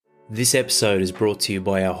This episode is brought to you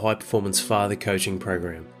by our High Performance Father Coaching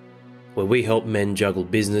Program, where we help men juggle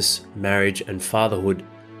business, marriage, and fatherhood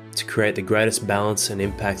to create the greatest balance and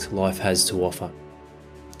impact life has to offer.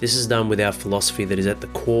 This is done with our philosophy that is at the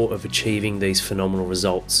core of achieving these phenomenal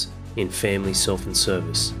results in family, self, and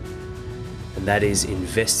service. And that is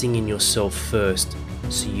investing in yourself first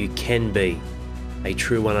so you can be a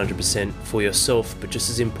true 100% for yourself, but just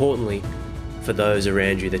as importantly, for those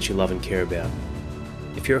around you that you love and care about.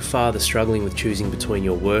 If you're a father struggling with choosing between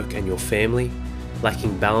your work and your family,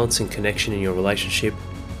 lacking balance and connection in your relationship,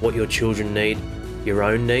 what your children need, your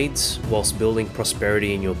own needs, whilst building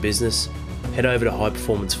prosperity in your business, head over to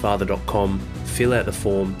highperformancefather.com, fill out the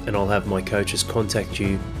form, and I'll have my coaches contact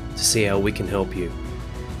you to see how we can help you.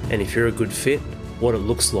 And if you're a good fit, what it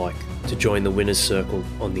looks like to join the winner's circle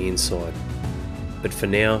on the inside. But for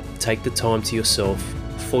now, take the time to yourself,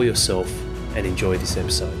 for yourself, and enjoy this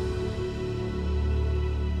episode.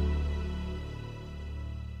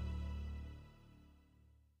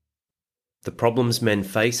 The problems men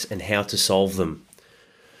face and how to solve them.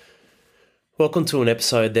 Welcome to an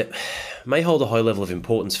episode that may hold a high level of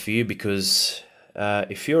importance for you because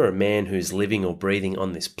if you're a man who's living or breathing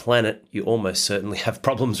on this planet, you almost certainly have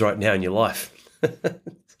problems right now in your life.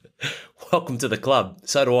 Welcome to the club.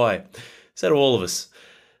 So do I. So do all of us.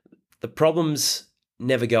 The problems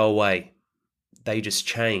never go away. They just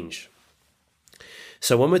change.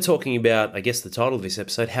 So when we're talking about, I guess the title of this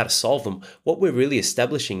episode, how to solve them, what we're really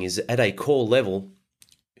establishing is at a core level,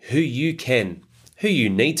 who you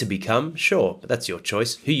need to become, sure, but that's your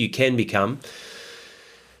choice, who you can become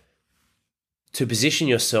to position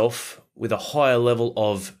yourself with a higher level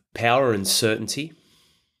of power and certainty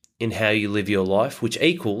in how you live your life, which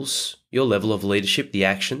equals your level of leadership, the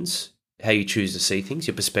actions, how you choose to see things,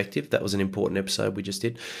 your perspective. That was an important episode we just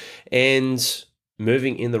did. And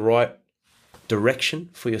moving in the right direction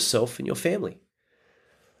for yourself and your family.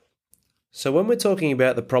 So when we're talking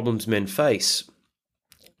about the problems men face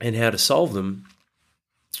and how to solve them,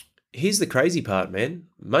 here's the crazy part, man.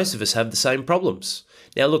 Most of us have the same problems.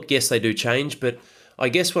 Now, look, yes, they do change, but I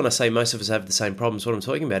guess when I say most of us have the same problems, what I'm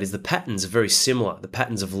talking about is the patterns are very similar. The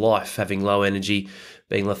patterns of life, having low energy,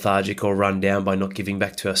 being lethargic or run down by not giving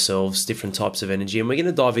back to ourselves, different types of energy. And we're going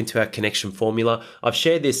to dive into our connection formula. I've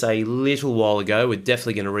shared this a little while ago. We're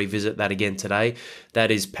definitely going to revisit that again today. That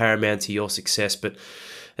is paramount to your success. But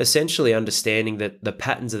essentially understanding that the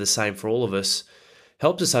patterns are the same for all of us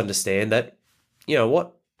helps us understand that, you know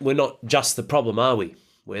what, we're not just the problem, are we?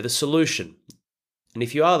 We're the solution. And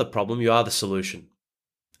if you are the problem, you are the solution.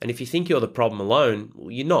 And if you think you're the problem alone, well,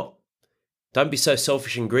 you're not. Don't be so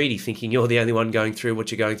selfish and greedy thinking you're the only one going through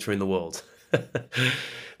what you're going through in the world.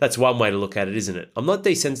 That's one way to look at it, isn't it? I'm not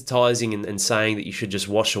desensitizing and saying that you should just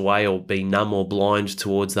wash away or be numb or blind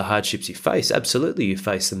towards the hardships you face. Absolutely, you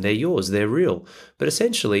face them. They're yours. They're real. But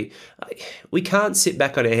essentially, we can't sit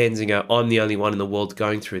back on our hands and go, I'm the only one in the world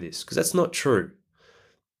going through this, because that's not true.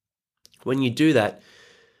 When you do that,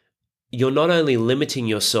 you're not only limiting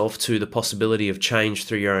yourself to the possibility of change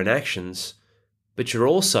through your own actions, but you're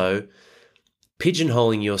also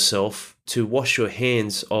pigeonholing yourself to wash your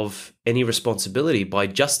hands of any responsibility by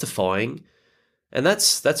justifying, and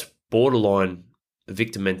that's borderline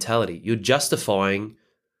victim mentality. You're justifying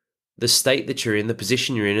the state that you're in, the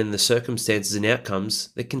position you're in, and the circumstances and outcomes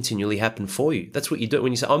that continually happen for you. That's what you do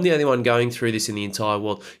when you say, I'm the only one going through this in the entire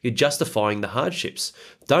world. You're justifying the hardships.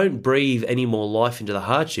 Don't breathe any more life into the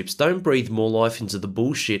hardships. Don't breathe more life into the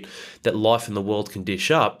bullshit that life and the world can dish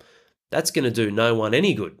up. That's going to do no one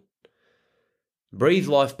any good. Breathe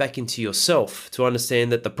life back into yourself to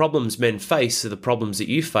understand that the problems men face are the problems that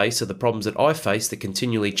you face, are the problems that I face that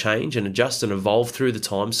continually change and adjust and evolve through the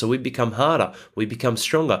time. So we become harder, we become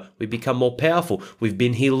stronger, we become more powerful. We've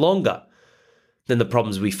been here longer than the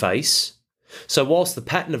problems we face. So whilst the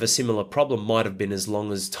pattern of a similar problem might have been as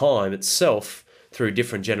long as time itself through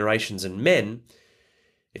different generations and men,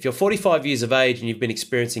 if you're 45 years of age and you've been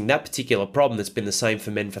experiencing that particular problem that's been the same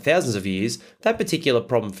for men for thousands of years, that particular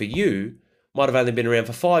problem for you might have only been around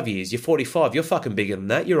for 5 years. You're 45. You're fucking bigger than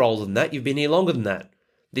that. You're older than that. You've been here longer than that.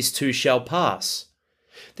 This too shall pass.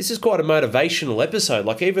 This is quite a motivational episode.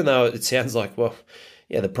 Like, even though it sounds like, well,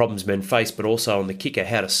 yeah, the problems men face, but also on the kicker,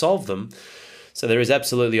 how to solve them. So there is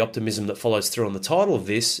absolutely optimism that follows through on the title of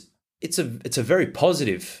this. It's a very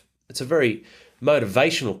positive, it's a very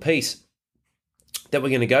motivational piece that we're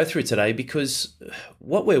going to go through today, because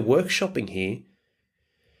what we're workshopping here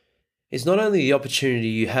is not only the opportunity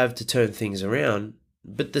you have to turn things around,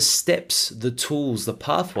 but the steps, the tools, the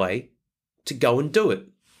pathway to go and do it.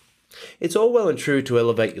 It's all well and true to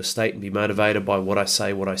elevate your state and be motivated by what I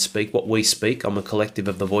say, what I speak, what we speak. I'm a collective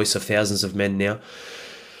of the voice of thousands of men now.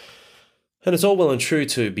 And it's all well and true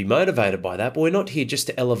to be motivated by that, but we're not here just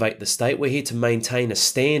to elevate the state. We're here to maintain a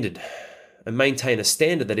standard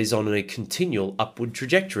that is on a continual upward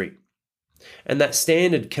trajectory. And that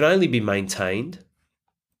standard can only be maintained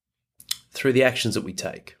through the actions that we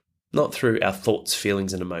take, not through our thoughts,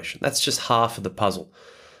 feelings, and emotion. That's just half of the puzzle.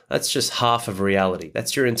 That's just half of reality.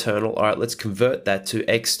 That's your internal. All right, let's convert that to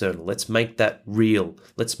external. Let's make that real.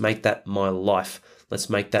 Let's make that my life. Let's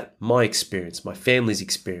make that my experience, my family's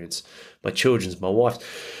experience, my children's, my wife's,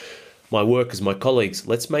 my workers, my colleagues.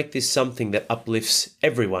 Let's make this something that uplifts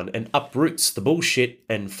everyone and uproots the bullshit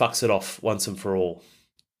and fucks it off once and for all.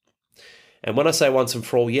 And when I say once and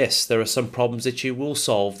for all, yes, there are some problems that you will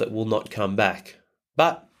solve that will not come back.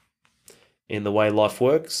 But in the way life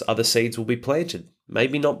works, other seeds will be planted.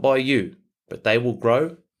 Maybe not by you, but they will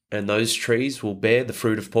grow, and those trees will bear the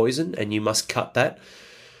fruit of poison, and you must cut that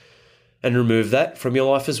and remove that from your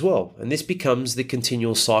life as well. And this becomes the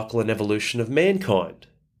continual cycle and evolution of mankind.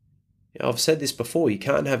 I've said this before, you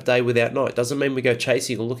can't have day without night. It doesn't mean we go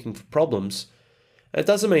chasing or looking for problems. And it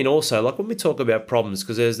doesn't mean also, like when we talk about problems,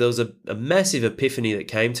 because there was a massive epiphany that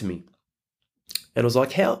came to me. And I was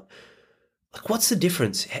like, what's the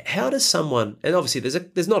difference? How does someone, and obviously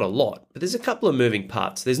there's not a lot, but there's a couple of moving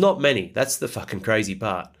parts. There's not many. That's the fucking crazy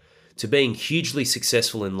part. To being hugely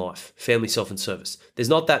successful in life, family, self, and service. There's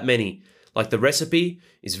not that many. Like the recipe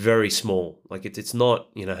is very small. Like it's not,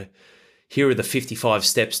 here are the 55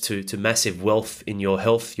 steps to massive wealth in your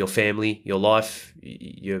health, your family, your life,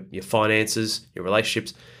 your finances, your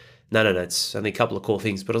relationships. No, it's only a couple of core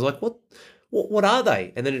things. But I was like, what are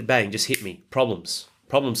they? And then it bang, just hit me. Problem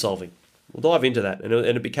solving. We'll dive into that. And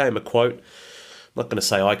it became a quote. I'm not going to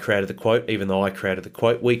say I created the quote, even though I created the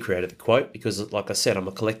quote. We created the quote because, like I said, I'm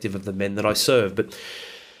a collective of the men that I serve. But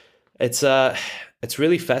it's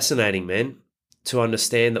really fascinating, man, to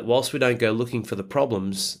understand that whilst we don't go looking for the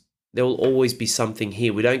problems, there will always be something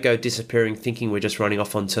here. We don't go disappearing thinking we're just running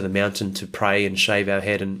off onto the mountain to pray and shave our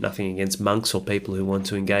head, and nothing against monks or people who want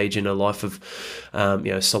to engage in a life of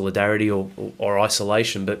solidarity or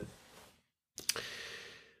isolation. But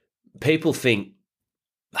people think,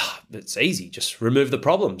 it's easy, just remove the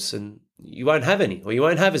problems and you won't have any, or you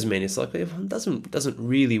won't have as many. It's like, it doesn't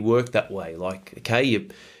really work that way. Like, okay,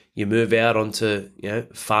 you move out onto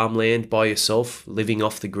farmland by yourself, living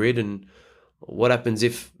off the grid, and what happens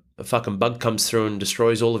if a fucking bug comes through and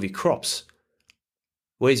destroys all of your crops?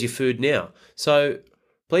 Where's your food now? So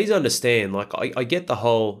please understand, like, I get the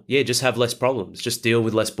whole, just have less problems, just deal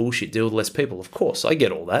with less bullshit, deal with less people. Of course, I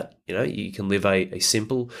get all that. You can live a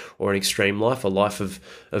simple or an extreme life, a life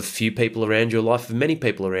of few people around you, a life of many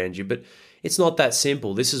people around you, but it's not that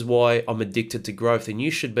simple. This is why I'm addicted to growth, and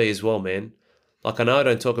you should be as well, man. Like, I know I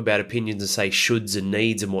don't talk about opinions and say shoulds and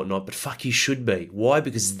needs and whatnot, but fuck, you should be. Why?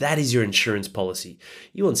 Because that is your insurance policy.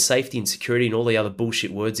 You want safety and security and all the other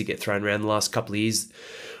bullshit words that get thrown around the last couple of years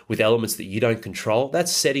with elements that you don't control.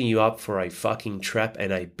 That's setting you up for a fucking trap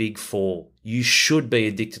and a big fall. You should be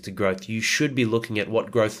addicted to growth. You should be looking at what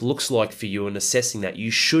growth looks like for you and assessing that. You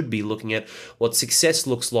should be looking at what success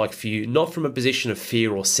looks like for you, not from a position of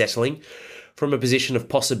fear or settling, from a position of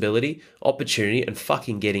possibility, opportunity, and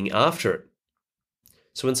fucking getting after it.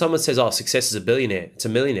 So when someone says, success is a billionaire, it's a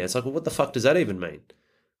millionaire, it's like, well, what the fuck does that even mean?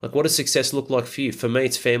 Like, what does success look like for you? For me,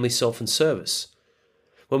 it's family, self, and service.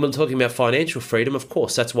 When we're talking about financial freedom, of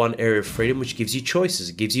course, that's one area of freedom which gives you choices.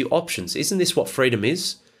 It gives you options. Isn't this what freedom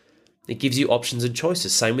is? It gives you options and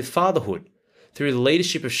choices. Same with fatherhood. Through the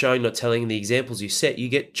leadership of showing, not telling, and the examples you set, you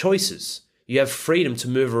get choices. You have freedom to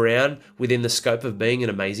move around within the scope of being an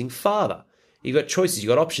amazing father. You've got choices, you've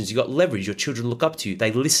got options, you've got leverage. Your children look up to you.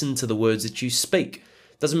 They listen to the words that you speak.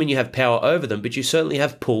 Doesn't mean you have power over them, but you certainly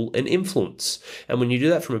have pull and influence. And when you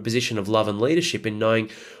do that from a position of love and leadership in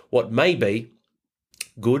knowing what may be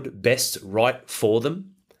good, best, right for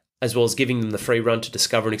them, as well as giving them the free run to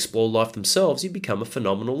discover and explore life themselves, you become a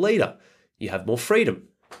phenomenal leader. You have more freedom.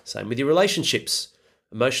 Same with your relationships.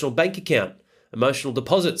 Emotional bank account, emotional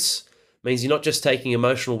deposits. Means you're not just taking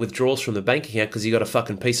emotional withdrawals from the bank account because you got a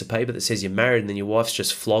fucking piece of paper that says you're married and then your wife's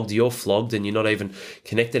just flogged, you're flogged, and you're not even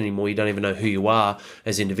connected anymore. You don't even know who you are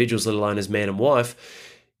as individuals, let alone as man and wife.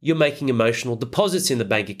 You're making emotional deposits in the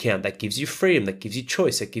bank account. That gives you freedom, that gives you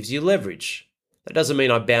choice, that gives you leverage. That doesn't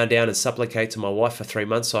mean I bow down and supplicate to my wife for 3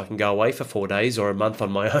 months so I can go away for 4 days or a month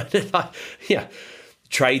on my own.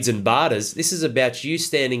 Trades and barters. This is about you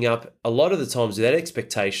standing up a lot of the times with that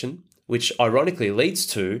expectation, which ironically leads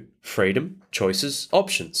to freedom, choices,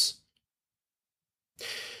 options.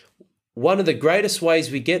 One of the greatest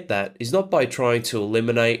ways we get that is not by trying to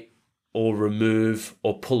eliminate or remove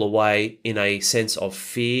or pull away in a sense of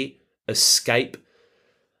fear, escape,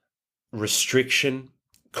 restriction,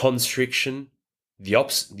 constriction, the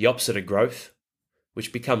opposite of growth,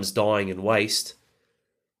 which becomes dying and waste.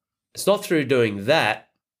 It's not through doing that.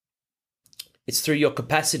 It's through your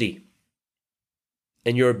capacity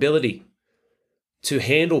and your ability to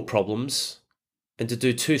handle problems and to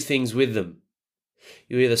do two things with them.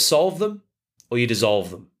 You either solve them or you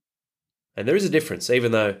dissolve them. And there is a difference,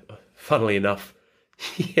 even though, funnily enough,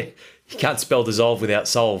 you can't spell dissolve without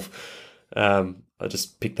solve. I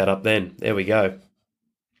just picked that up then. There we go.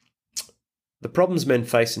 The problems men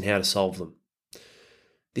face and how to solve them.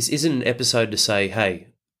 This isn't an episode to say, hey,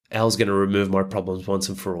 Al's going to remove my problems once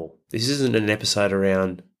and for all. This isn't an episode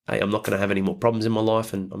around, hey, I'm not going to have any more problems in my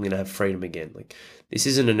life and I'm going to have freedom again. Like, this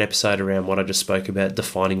isn't an episode around what I just spoke about,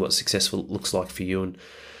 defining what successful looks like for you. And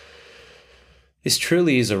this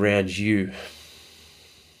truly is around you,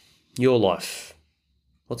 your life,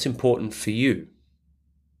 what's important for you.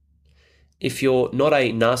 If you're not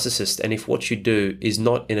a narcissist and if what you do is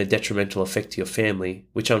not in a detrimental effect to your family,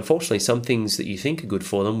 which unfortunately some things that you think are good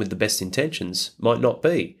for them with the best intentions might not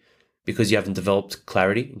be, because you haven't developed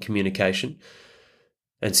clarity and communication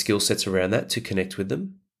and skill sets around that to connect with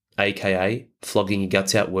them, aka flogging your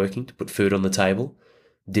guts out working to put food on the table,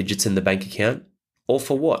 digits in the bank account, all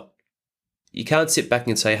for what? You can't sit back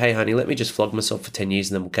and say, hey honey, let me just flog myself for 10 years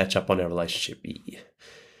and then we'll catch up on our relationship.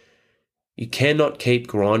 You cannot keep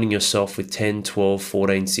grinding yourself with 10, 12,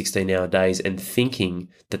 14, 16-hour days and thinking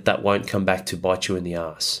that that won't come back to bite you in the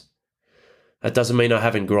ass. That doesn't mean I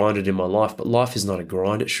haven't grinded in my life, but life is not a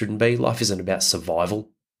grind. It shouldn't be. Life isn't about survival.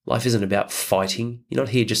 Life isn't about fighting. You're not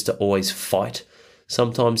here just to always fight.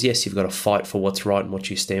 Sometimes, yes, you've got to fight for what's right and what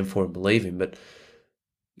you stand for and believe in, but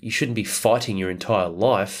you shouldn't be fighting your entire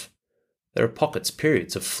life. There are pockets,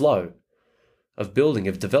 periods of flow, of building,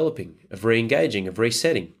 of developing, of re-engaging, of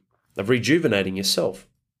resetting, of rejuvenating yourself.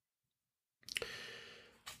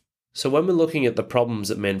 So when we're looking at the problems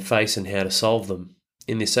that men face and how to solve them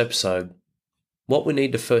in this episode, what we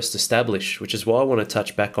need to first establish, which is why I want to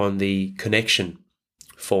touch back on the connection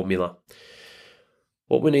formula,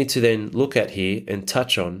 what we need to then look at here and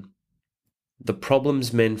touch on the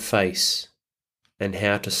problems men face and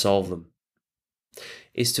how to solve them,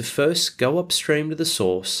 is to first go upstream to the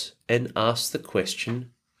source and ask the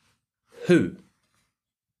question, who?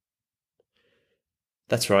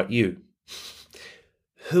 That's right, you.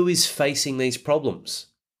 Who is facing these problems?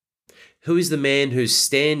 Who is the man who's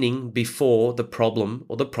standing before the problem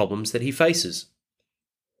or the problems that he faces?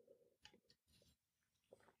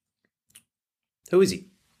 Who is he?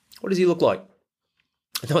 What does he look like?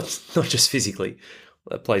 Not just physically.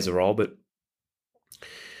 Well, that plays a role, but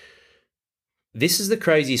this is the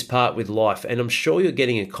craziest part with life, and I'm sure you're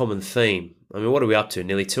getting a common theme. I mean, what are we up to?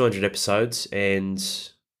 Nearly 200 episodes, and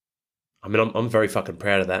I mean, I'm very fucking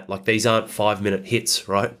proud of that. Like, these aren't 5-minute hits,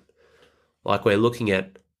 right? Like, we're looking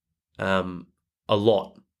at a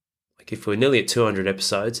lot. Like, if we're nearly at 200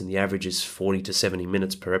 episodes and the average is 40 to 70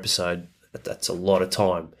 minutes per episode, that's a lot of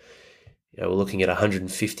time. You know, we're looking at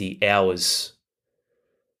 150 hours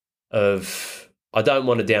of, I don't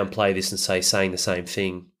want to downplay this and say saying the same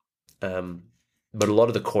thing, but a lot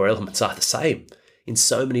of the core elements are the same in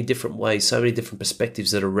so many different ways, so many different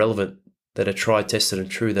perspectives that are relevant, that are tried, tested and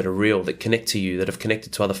true, that are real, that connect to you, that have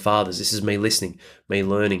connected to other fathers. This is me listening, me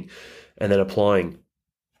learning, and then applying.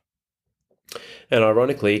 And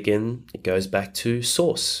ironically, again, it goes back to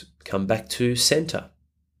source, come back to center.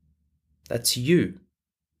 That's you.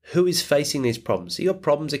 Who is facing these problems? You got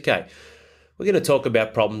problems? Okay. We're going to talk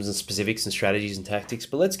about problems and specifics and strategies and tactics,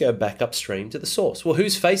 but let's go back upstream to the source. Well,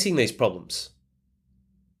 who's facing these problems?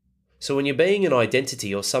 So when you're being an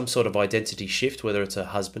identity or some sort of identity shift, whether it's a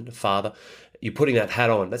husband, a father, you're putting that hat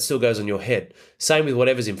on, that still goes on your head. Same with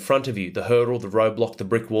whatever's in front of you, the hurdle, the roadblock, the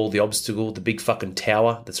brick wall, the obstacle, the big fucking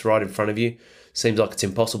tower that's right in front of you. Seems like it's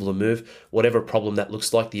impossible to move. Whatever problem that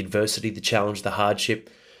looks like, the adversity, the challenge, the hardship.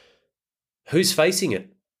 Who's facing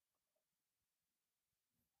it?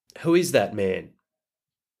 Who is that man?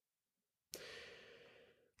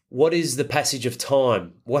 What is the passage of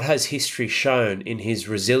time? What has history shown in his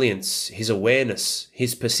resilience, his awareness,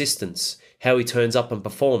 his persistence, how he turns up and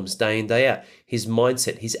performs day in, day out, his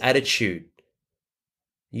mindset, his attitude?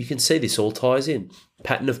 You can see this all ties in.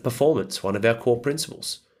 Pattern of performance, one of our core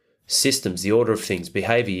principles. Systems, the order of things,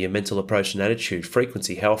 behavior, your mental approach and attitude,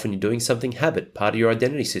 frequency, how often you're doing something, habit, part of your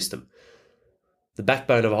identity system. The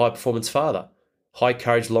backbone of a high-performance father, high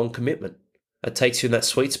courage, long commitment. That takes you in that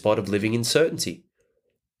sweet spot of living in certainty.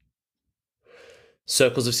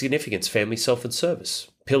 Circles of significance, family, self and service.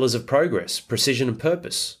 Pillars of progress, precision and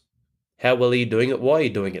purpose. How well are you doing it? Why are you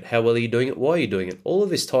doing it? How well are you doing it? Why are you doing it? All of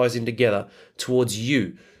this ties in together towards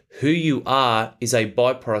you. Who you are is a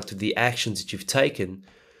byproduct of the actions that you've taken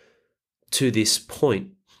to this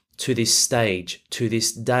point, to this stage, to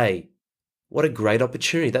this day. What a great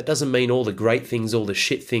opportunity. That doesn't mean all the great things, all the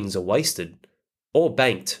shit things are wasted or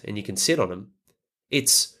banked and you can sit on them.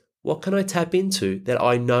 It's what can I tap into that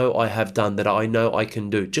I know I have done, that I know I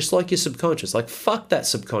can do? Just like your subconscious. Like, fuck that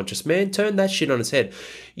subconscious, man. Turn that shit on its head.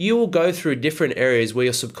 You will go through different areas where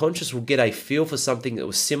your subconscious will get a feel for something that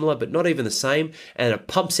was similar but not even the same, and it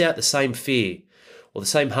pumps out the same fear or the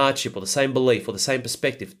same hardship or the same belief or the same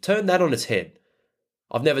perspective. Turn that on its head.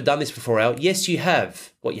 I've never done this before, Al. Yes, you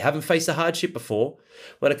have. What, you haven't faced a hardship before?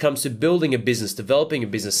 When it comes to building a business, developing a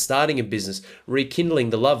business, starting a business,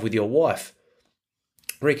 rekindling the love with your wife,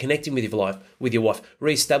 reconnecting with your wife,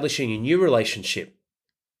 reestablishing a new relationship,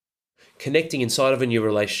 connecting inside of a new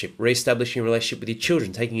relationship, reestablishing a relationship with your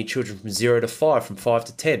children, taking your children from 0 to 5, from 5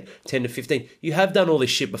 to 10, 10 to 15. You have done all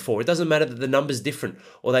this shit before. It doesn't matter that the number's different,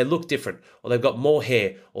 or they look different, or they've got more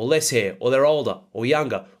hair, or less hair, or they're older, or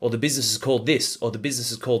younger, or the business is called this, or the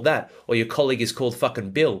business is called that, or your colleague is called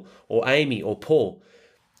fucking Bill, or Amy, or Paul.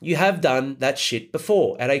 You have done that shit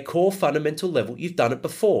before. At a core fundamental level, you've done it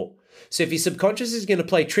before. So if your subconscious is going to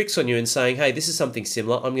play tricks on you and saying, hey, this is something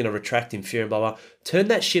similar, I'm going to retract in fear and blah, blah, turn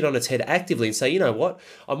that shit on its head actively and say, you know what?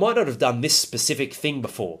 I might not have done this specific thing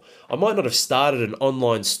before. I might not have started an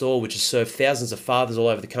online store which has served thousands of fathers all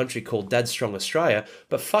over the country called Dad Strong Australia,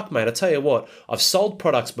 but fuck, mate, I tell you what, I've sold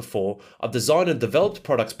products before, I've designed and developed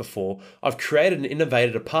products before, I've created and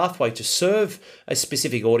innovated a pathway to serve a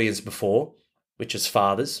specific audience before, which is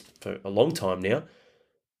fathers for a long time now.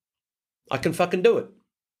 I can fucking do it.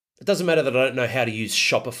 It doesn't matter that I don't know how to use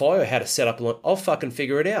Shopify or how to set up a line. I'll fucking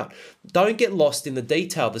figure it out. Don't get lost in the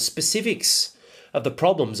detail. The specifics of the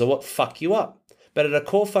problems are what fuck you up. But at a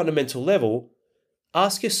core fundamental level,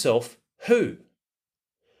 ask yourself, who?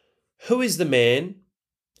 Who is the man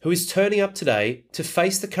who is turning up today to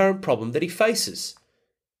face the current problem that he faces?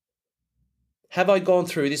 Have I gone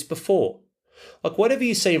through this before? Like, whatever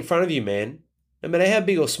you see in front of you, man, no matter how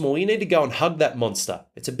big or small, you need to go and hug that monster.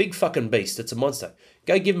 It's a big fucking beast. It's a monster.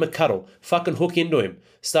 Go give him a cuddle. Fucking hook into him.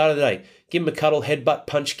 Start of the day. Give him a cuddle, headbutt,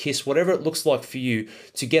 punch, kiss, whatever it looks like for you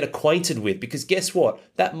to get acquainted with. Because guess what?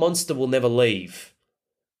 That monster will never leave.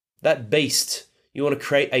 That beast. You want to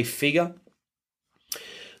create a figure?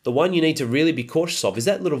 The one you need to really be cautious of is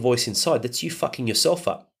that little voice inside. That's you fucking yourself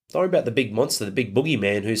up. Don't worry about the big monster, the big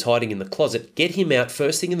boogeyman who's hiding in the closet. Get him out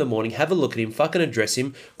first thing in the morning, have a look at him, fucking address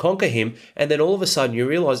him, conquer him, and then all of a sudden you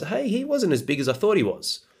realise, hey, he wasn't as big as I thought he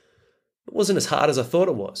was. It wasn't as hard as I thought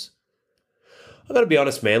it was. I've got to be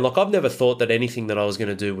honest, man, like, I've never thought that anything that I was going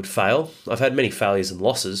to do would fail. I've had many failures and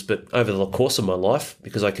losses, but over the course of my life,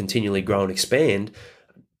 because I continually grow and expand,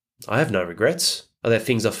 I have no regrets. Are there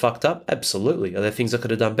things I fucked up? Absolutely. Are there things I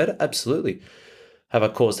could have done better? Absolutely. Have I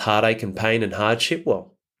caused heartache and pain and hardship?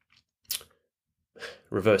 Well,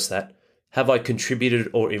 reverse that. Have I contributed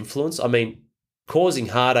or influenced? I mean, causing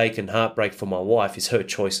heartache and heartbreak for my wife is her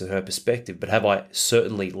choice and her perspective, but have I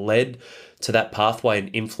certainly led to that pathway and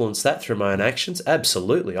influenced that through my own actions?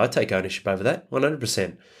 Absolutely. I take ownership over that,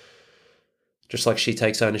 100%. Just like she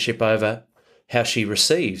takes ownership over how she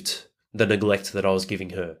received the neglect that I was giving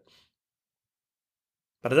her.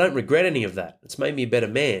 But I don't regret any of that. It's made me a better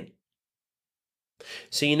man.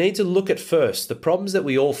 So you need to look at first the problems that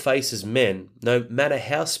we all face as men, no matter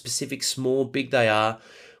how specific, small, big they are.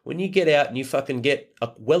 When you get out and you fucking get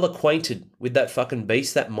well acquainted with that fucking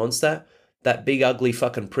beast, that monster, that big ugly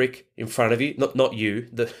fucking prick in front of you, not you,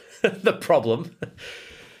 the the problem.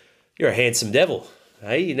 You're a handsome devil.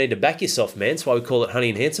 Hey, you need to back yourself, man. That's why we call it honey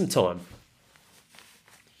and handsome time.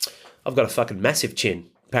 I've got a fucking massive chin,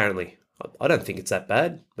 apparently. I don't think it's that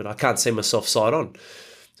bad, but I can't see myself side on.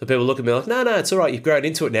 So people look at me like, no, it's all right. You've grown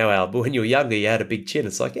into it now, Al. But when you were younger, you had a big chin.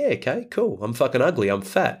 It's like, yeah, okay, cool. I'm fucking ugly. I'm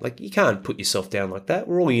fat. Like, you can't put yourself down like that.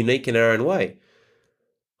 We're all unique in our own way.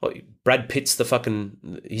 Like, Brad Pitt's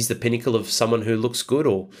he's the pinnacle of someone who looks good,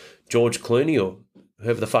 or George Clooney, or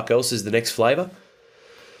whoever the fuck else is the next flavour.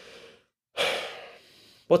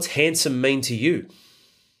 What's handsome mean to you?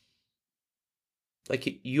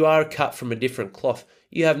 Like, you are cut from a different cloth.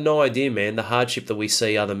 You have no idea, man, the hardship that we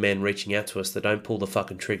see other men reaching out to us that don't pull the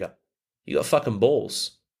fucking trigger. You got fucking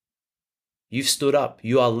balls. You've stood up.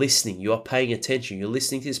 You are listening. You are paying attention. You're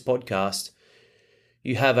listening to this podcast.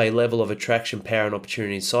 You have a level of attraction, power, and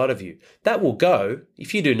opportunity inside of you. That will go.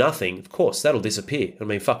 If you do nothing, of course, that'll disappear. I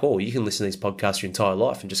mean, fuck all. You can listen to these podcasts your entire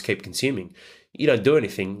life and just keep consuming. You don't do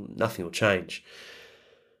anything, nothing will change.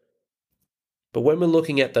 But when we're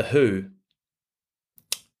looking at the who,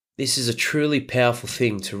 this is a truly powerful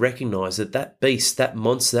thing to recognize that that beast, that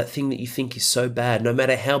monster, that thing that you think is so bad, no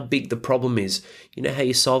matter how big the problem is, you know how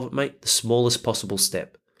you solve it, mate? The smallest possible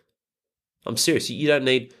step. I'm serious. You don't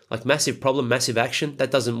need like massive problem, massive action.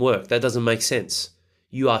 That doesn't work. That doesn't make sense.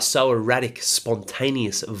 You are so erratic,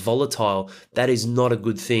 spontaneous, volatile. That is not a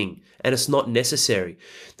good thing. And it's not necessary.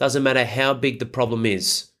 Doesn't matter how big the problem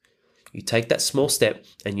is. You take that small step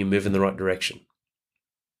and you move in the right direction.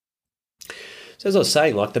 So as I was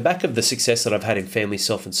saying, like the back of the success that I've had in family,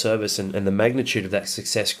 self and service and the magnitude of that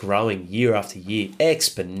success growing year after year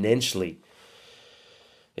exponentially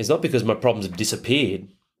is not because my problems have disappeared.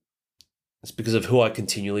 It's because of who I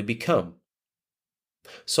continually become.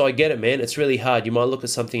 So I get it, man. It's really hard. You might look at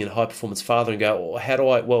something in High Performance Father and go, oh, how do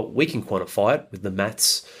I? Well, we can quantify it with the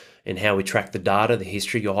maths and how we track the data, the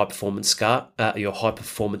history, your high performance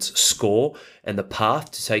score, and the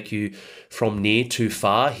path to take you from near to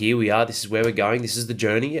far. Here we are. This is where we're going. This is the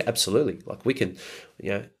journey. Yeah, absolutely. Like we can,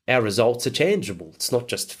 our results are tangible. It's not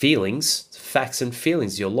just feelings. It's facts and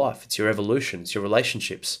feelings. Your life. It's your evolution. It's your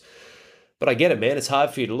relationships. But I get it, man. It's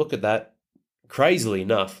hard for you to look at that. Crazily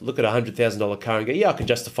enough, look at $100,000 car and go, yeah, I can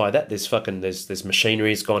justify that. There's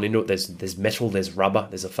machinery that's gone into it. There's metal, there's rubber,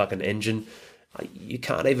 there's a fucking engine. You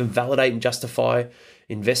can't even validate and justify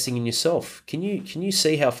investing in yourself. Can you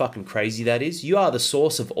see how fucking crazy that is? You are the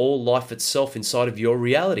source of all life itself inside of your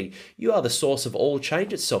reality. You are the source of all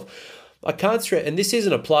change itself. I can't stress, and this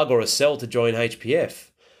isn't a plug or a sell to join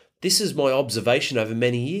HPF. This is my observation over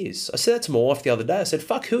many years. I said that to my wife the other day. I said,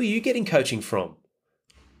 fuck, who are you getting coaching from?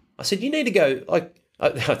 I said, you need to go,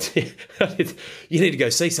 you need to go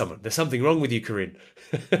see someone. There's something wrong with you, Corinne.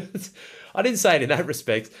 I didn't say it in that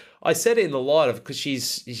respect. I said it in the light of, because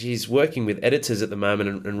she's working with editors at the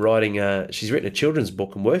moment and writing, she's written a children's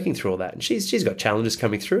book and working through all that. And she's got challenges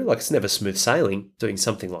coming through. Like it's never smooth sailing doing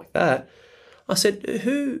something like that. I said,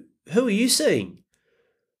 who are you seeing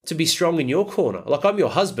to be strong in your corner? Like I'm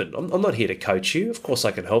your husband. I'm not here to coach you. Of course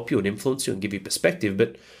I can help you and influence you and give you perspective,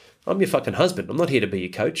 but I'm your fucking husband. I'm not here to be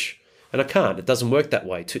your coach. And I can't. It doesn't work that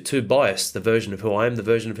way. Too biased, the version of who I am, the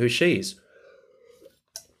version of who she is.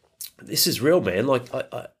 This is real, man. Like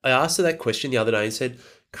I asked her that question the other day and said,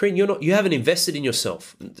 Corinne, you haven't invested in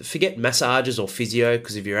yourself. Forget massages or physio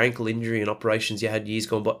because of your ankle injury and operations you had years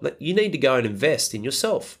gone by. You need to go and invest in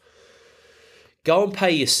yourself. Go and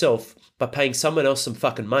pay yourself by paying someone else some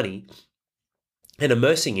fucking money and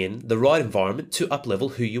immersing in the right environment to up-level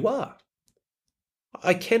who you are.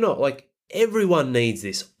 I cannot, everyone needs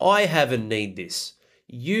this. I haven't need this.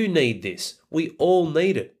 You need this. We all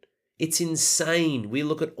need it. It's insane. We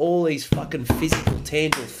look at all these fucking physical,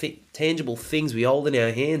 tangible things we hold in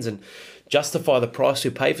our hands and justify the price we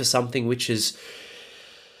pay for something which is,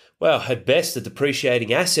 well, at best a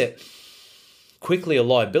depreciating asset, quickly a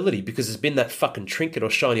liability because it's been that fucking trinket or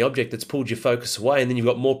shiny object that's pulled your focus away, and then you've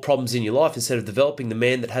got more problems in your life instead of developing the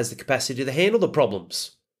man that has the capacity to handle the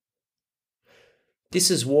problems. This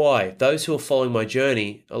is why those who are following my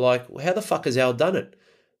journey are like, well, how the fuck has Al done it?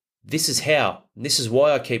 This is how. And this is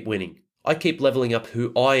why I keep winning. I keep leveling up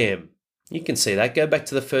who I am. You can see that. Go back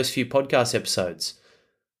to the first few podcast episodes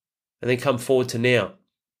and then come forward to now.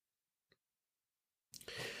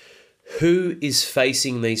 Who is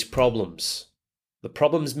facing these problems? The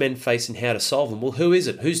problems men face and how to solve them. Well, who is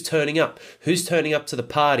it? Who's turning up? Who's turning up to the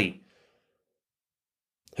party?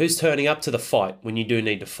 Who's turning up to the fight when you do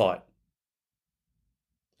need to fight?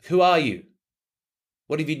 Who are you?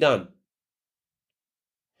 What have you done?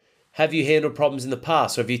 Have you handled problems in the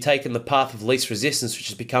past, or have you taken the path of least resistance, which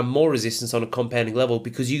has become more resistance on a compounding level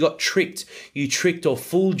because you got tricked? You tricked or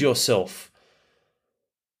fooled yourself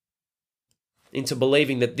into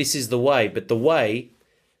believing that this is the way. But the way,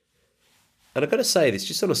 and I've got to say this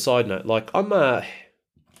just on a side note, am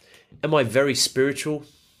I very spiritual?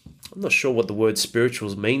 I'm not sure what the word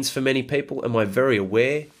spiritual means for many people. Am I very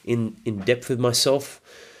aware, in depth with myself?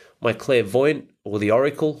 Am I clairvoyant or the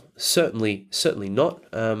oracle? Certainly not.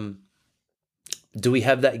 Do we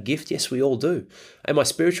have that gift? Yes, we all do. Am I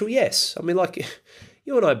spiritual? Yes. I mean,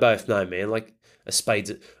 you and I both know, man, a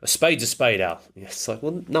spade's a spade, Al. It's like,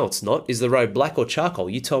 well, no, it's not. Is the road black or charcoal?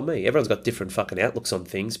 You tell me. Everyone's got different fucking outlooks on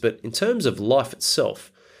things, but in terms of life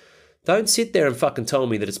itself, don't sit there and fucking tell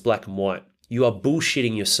me that it's black and white. You are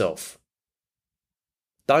bullshitting yourself.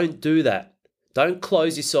 Don't do that. Don't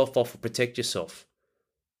close yourself off or protect yourself.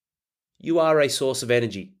 You are a source of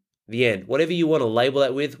energy. The end. Whatever you want to label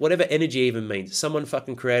that with, whatever energy even means. Someone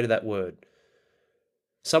fucking created that word.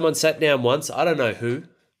 Someone sat down once, I don't know who,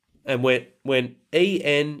 and went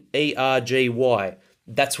ENERGY.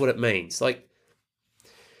 That's what it means. Like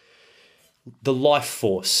the life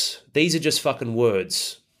force. These are just fucking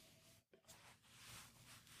words.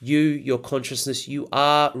 You, your consciousness, you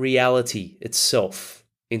are reality itself.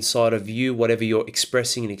 Inside of you, whatever you're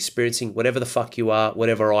expressing and experiencing, whatever the fuck you are,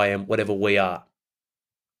 whatever I am, whatever we are.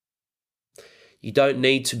 You don't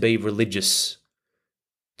need to be religious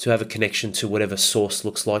to have a connection to whatever source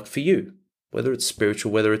looks like for you, whether it's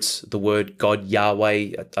spiritual, whether it's the word God,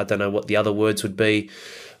 Yahweh, I don't know what the other words would be,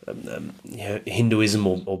 Hinduism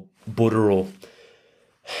or Buddha, or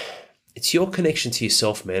it's your connection to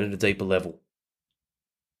yourself, man, at a deeper level.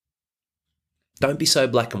 Don't be so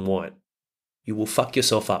black and white. You will fuck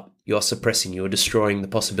yourself up. You are suppressing, you are destroying the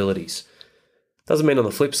possibilities. Doesn't mean on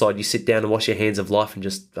the flip side you sit down and wash your hands of life and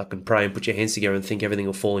just fucking pray and put your hands together and think everything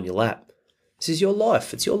will fall in your lap. This is your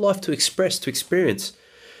life. It's your life to express, to experience,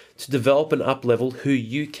 to develop and up-level who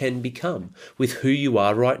you can become with who you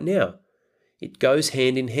are right now. It goes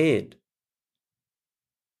hand in hand.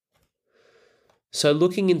 So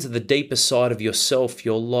looking into the deeper side of yourself,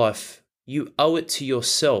 your life, you owe it to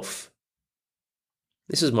yourself.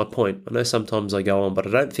 This is my point. I know sometimes I go on, but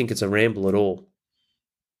I don't think it's a ramble at all.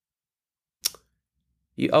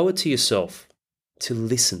 You owe it to yourself to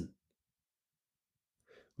listen.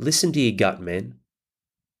 Listen to your gut, man.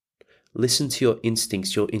 Listen to your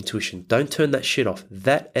instincts, your intuition. Don't turn that shit off.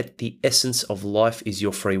 That, at the essence of life, is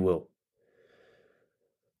your free will.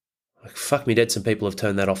 Like, fuck me dead, some people have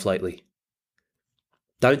turned that off lately.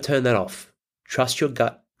 Don't turn that off. Trust your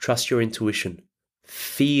gut. Trust your intuition.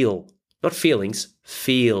 Feel, not feelings,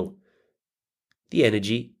 feel the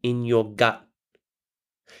energy in your gut.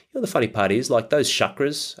 You know, the funny part is, like those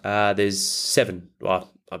chakras, there's 7.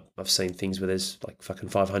 Well, I've seen things where there's like fucking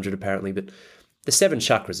 500 apparently, but the 7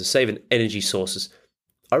 chakras, the 7 energy sources.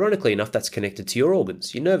 Ironically enough, that's connected to your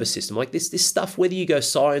organs, your nervous system. Like this stuff, whether you go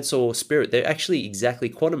science or spirit, they're actually exactly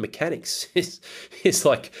quantum mechanics. It's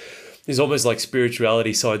almost like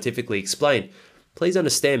spirituality scientifically explained. Please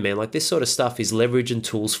understand, man, like this sort of stuff is leverage and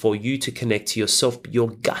tools for you to connect to yourself, your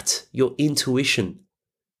gut, your intuition.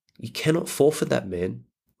 You cannot forfeit that, man.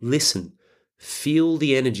 Listen, feel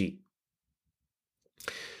the energy.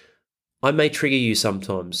 I may trigger you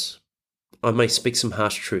sometimes. I may speak some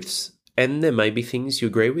harsh truths, and there may be things you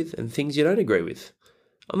agree with and things you don't agree with.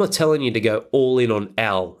 I'm not telling you to go all in on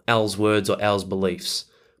Al's words or Al's beliefs,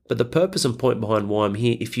 but the purpose and point behind why I'm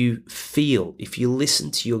here, if you listen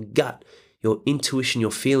to your gut, your intuition, your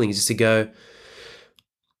feelings, is to go,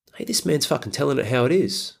 hey, this man's fucking telling it how it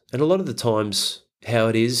is. And a lot of the times, how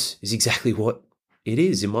it is exactly what it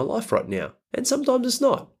is in my life right now. And sometimes it's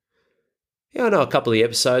not. Yeah, I know a couple of the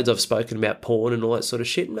episodes I've spoken about porn and all that sort of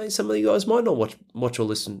shit. Maybe some of you guys might not watch or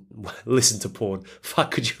listen to porn.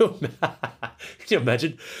 Fuck, could you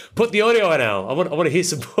imagine? Put the audio on, Al. I want to hear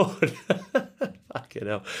some porn. Fucking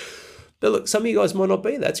hell. But look, some of you guys might not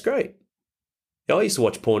be. That's great. You know, I used to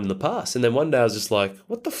watch porn in the past, and then one day I was just like,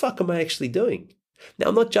 what the fuck am I actually doing? Now,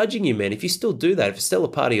 I'm not judging you, man. If you still do that, if it's still a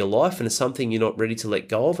part of your life and it's something you're not ready to let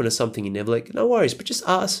go of and it's something you never let go, no worries. But just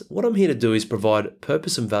ask. What I'm here to do is provide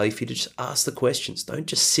purpose and value for you to just ask the questions. Don't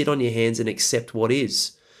just sit on your hands and accept what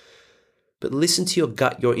is. But listen to your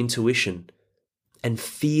gut, your intuition, and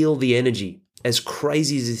feel the energy. As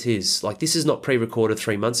crazy as it is, like this is not pre-recorded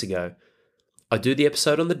 3 months ago. I do the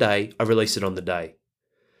episode on the day, I release it on the day.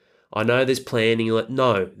 I know there's planning.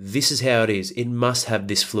 No, this is how it is. It must have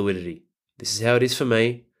this fluidity. This is how it is for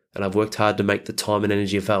me, and I've worked hard to make the time and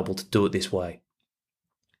energy available to do it this way.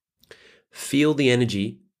 Feel the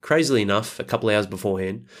energy, crazily enough, a couple of hours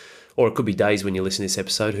beforehand, or it could be days when you listen to this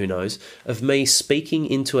episode, who knows, of me speaking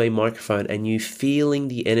into a microphone and you feeling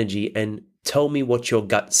the energy, and tell me what your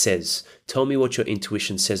gut says. Tell me what your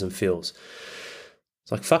intuition says and feels.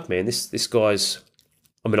 It's like, fuck, man, this guy's...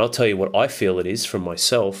 I mean, I'll tell you what I feel it is from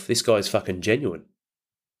myself. This guy's fucking genuine.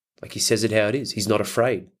 Like, he says it how it is. He's not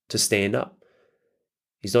afraid to stand up.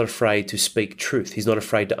 He's not afraid to speak truth. He's not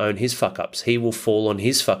afraid to own his fuck-ups. He will fall on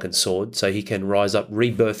his fucking sword so he can rise up,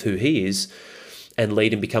 rebirth who he is, and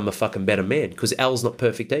lead and become a fucking better man. Because Al's not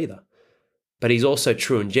perfect either. But he's also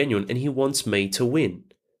true and genuine, and he wants me to win.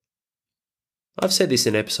 I've said this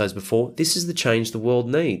in episodes before. This is the change the world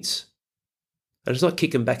needs. And it's not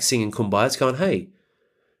kicking back singing Kumbaya. It's going, hey.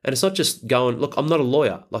 And it's not just going, look, I'm not a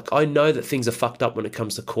lawyer. Like, I know that things are fucked up when it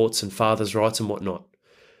comes to courts and fathers' rights and whatnot.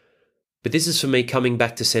 But this is for me coming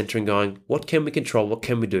back to center and going, what can we control? What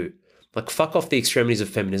can we do? Like, fuck off the extremities of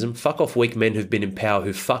feminism. Fuck off weak men who've been in power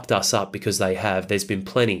who've fucked us up, because they have. There's been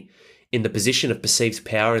plenty. In the position of perceived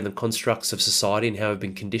power in the constructs of society and how we've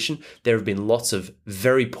been conditioned, there have been lots of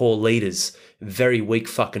very poor leaders, very weak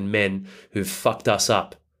fucking men who've fucked us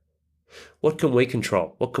up. What can we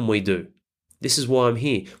control? What can we do? This is why I'm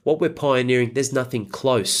here. What we're pioneering, there's nothing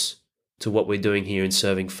close to what we're doing here in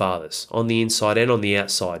serving fathers, on the inside and on the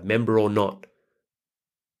outside, member or not.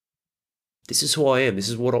 This is who I am. This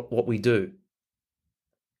is what we do.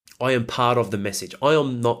 I am part of the message. I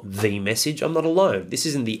am not the message. I'm not alone. This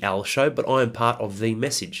isn't the Al show, but I am part of the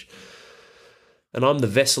message. And I'm the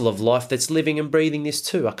vessel of life that's living and breathing this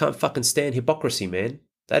too. I can't fucking stand hypocrisy, man.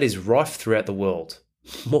 That is rife throughout the world.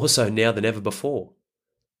 More so now than ever before.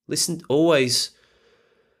 Always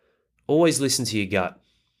listen to your gut.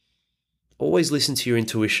 Always listen to your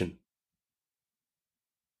intuition.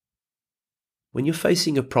 When you're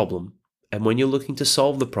facing a problem and when you're looking to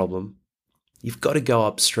solve the problem, you've got to go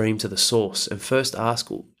upstream to the source and first ask,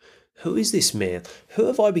 who is this man? Who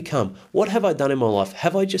have I become? What have I done in my life?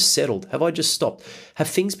 Have I just settled? Have I just stopped? Have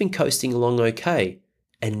things been coasting along okay?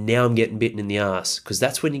 And now I'm getting bitten in the ass, because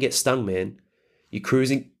that's when you get stung, man. You're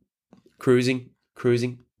cruising.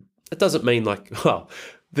 It doesn't mean like, well,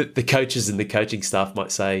 the coaches and the coaching staff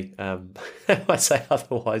might say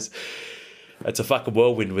otherwise. It's a fucking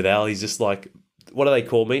whirlwind with Al. He's just like, what do they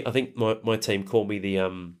call me? I think my team call me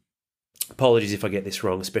the apologies if I get this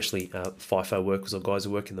wrong, especially FIFO workers or guys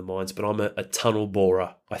who work in the mines, but I'm a tunnel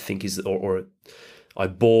borer, I think I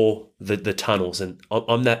bore the tunnels, and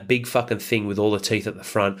I'm that big fucking thing with all the teeth at the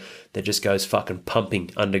front that just goes fucking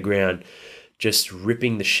pumping underground, just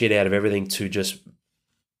ripping the shit out of everything to just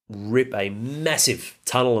rip a massive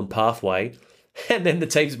tunnel and pathway. And then the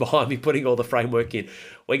team's behind me putting all the framework in.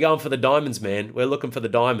 We're going for the diamonds, man. We're looking for the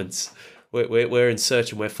diamonds. We're in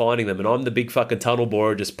search and we're finding them. And I'm the big fucking tunnel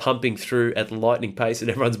borer just pumping through at lightning pace, and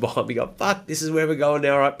everyone's behind me going, fuck, this is where we're going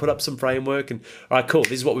now. All right, put up some framework. And all right, cool.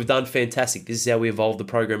 This is what we've done. Fantastic. This is how we evolved the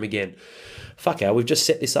program again. Fuck, Al, we've just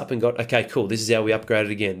set this up and got, okay, cool. This is how we upgrade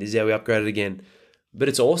it again. This is how we upgrade it again. But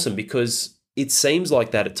it's awesome because it seems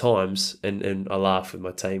like that at times. And I laugh with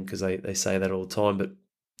my team because they say that all the time. But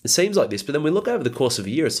it seems like this. But then we look over the course of a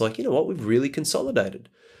year, it's like, you know what? We've really consolidated.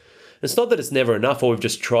 It's not that it's never enough or we've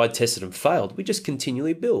just tried, tested and failed. We just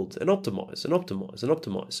continually build and optimize and optimize and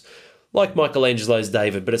optimize. Like Michelangelo's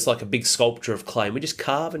David, but it's like a big sculpture of clay. And we just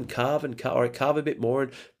carve and carve and carve, or carve a bit more.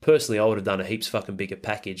 And personally, I would have done a heaps fucking bigger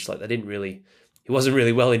package. Like he wasn't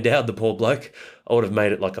really well endowed, the poor bloke. I would have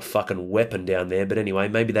made it like a fucking weapon down there. But anyway,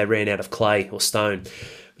 maybe they ran out of clay or stone.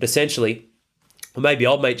 But essentially, or maybe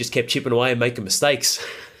old mate just kept chipping away and making mistakes.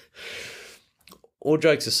 All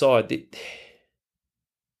jokes aside,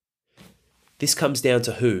 this comes down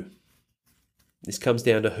to who? This comes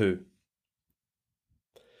down to who?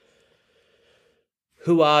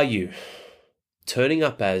 Who are you turning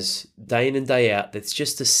up as day in and day out that's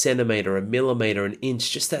just a centimetre, a millimetre, an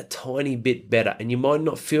inch, just that tiny bit better? And you might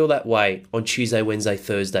not feel that way on Tuesday, Wednesday,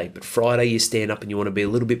 Thursday, but Friday you stand up and you want to be a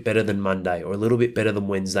little bit better than Monday or a little bit better than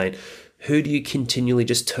Wednesday. And who do you continually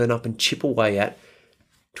just turn up and chip away at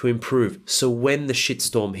to improve? So when the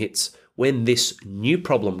shitstorm hits, when this new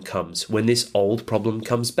problem comes, when this old problem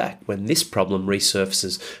comes back, when this problem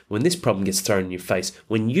resurfaces, when this problem gets thrown in your face,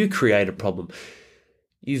 when you create a problem,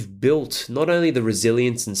 you've built not only the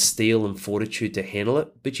resilience and steel and fortitude to handle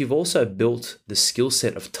it, but you've also built the skill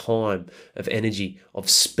set of time, of energy, of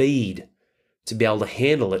speed to be able to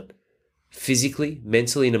handle it physically,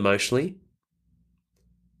 mentally, and emotionally,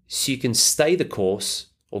 so you can stay the course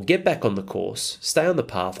or get back on the course, stay on the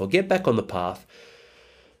path or get back on the path.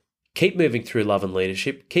 Keep moving through love and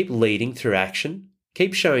leadership, keep leading through action,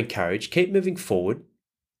 keep showing courage, keep moving forward,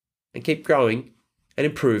 and keep growing and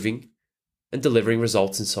improving and delivering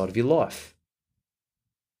results inside of your life.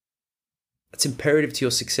 It's imperative to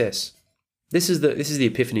your success. This is the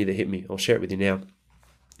epiphany that hit me. I'll share it with you now.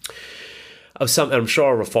 I'm sure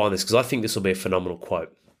I'll refine this because I think this will be a phenomenal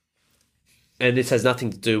quote. And this has nothing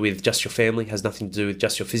to do with just your family, has nothing to do with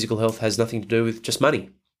just your physical health, has nothing to do with just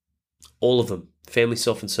money. All of them. Family,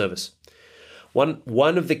 self, and service.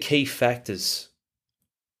 One of the key factors,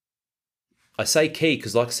 I say key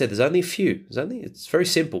because like I said, there's only a few. It's very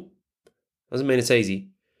simple. Doesn't mean it's easy.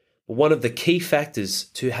 But one of the key factors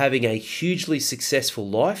to having a hugely successful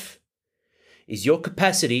life is your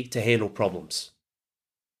capacity to handle problems.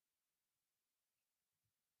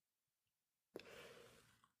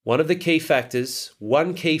 One key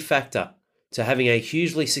factor to having a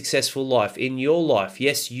hugely successful life in your life,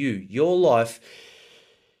 yes, your life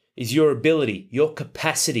is your ability, your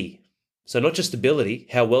capacity. So not just ability,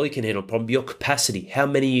 how well you can handle a problem, but your capacity, how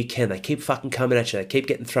many you can. They keep fucking coming at you. They keep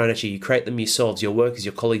getting thrown at you. You create them yourselves, your workers,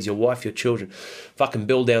 your colleagues, your wife, your children. Fucking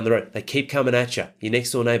build down the road. They keep coming at you. Your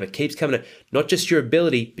next door neighbor keeps coming at you. Not just your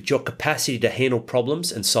ability, but your capacity to handle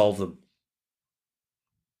problems and solve them.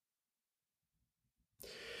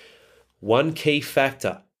 One key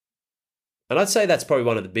factor, and I'd say that's probably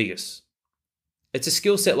one of the biggest. It's a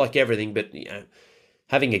skill set like everything, but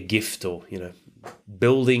having a gift or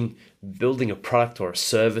building a product or a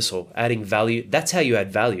service or adding value, that's how you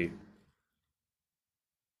add value.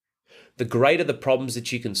 The greater the problems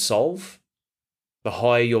that you can solve, the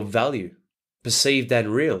higher your value, perceived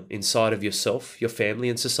and real, inside of yourself, your family,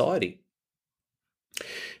 and society.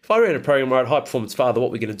 If I ran a program right, High Performance Father,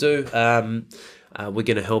 what we're going to do, we're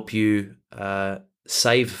going to help you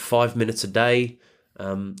save 5 minutes a day,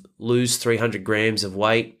 lose 300 grams of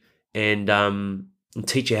weight, and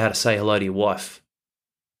teach you how to say hello to your wife.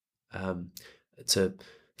 It's a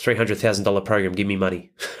 $300,000 program. Give me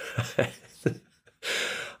money.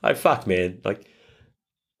 Oh, fuck, man. Like,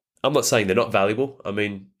 I'm not saying they're not valuable. I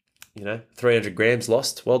mean, 300 grams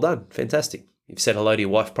lost. Well done. Fantastic. You've said hello to your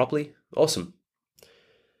wife properly. Awesome.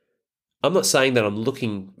 I'm not saying that I'm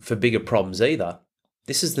looking for bigger problems either.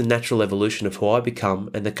 This is the natural evolution of who I become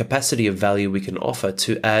and the capacity of value we can offer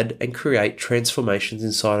to add and create transformations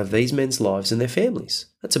inside of these men's lives and their families.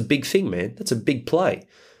 That's a big thing, man. That's a big play.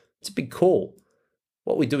 It's a big call.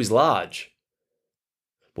 What we do is large.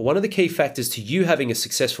 But one of the key factors to you having a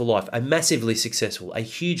successful life, a massively successful, a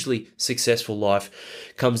hugely successful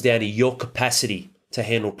life, comes down to your capacity to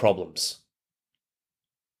handle problems.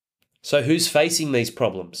 So who's facing these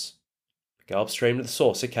problems? Go upstream to the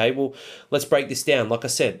source. Okay, well, let's break this down. Like I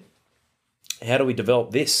said, how do we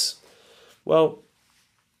develop this? Well,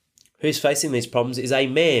 who's facing these problems is a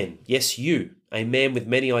man. Yes, you. A man with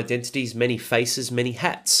many identities, many faces, many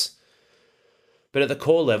hats. But at the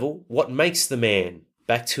core level, what makes the man?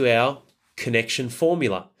 Back to our connection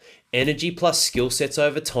formula. Energy plus skill sets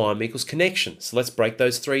over time equals connection. So let's break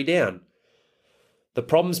those three down. The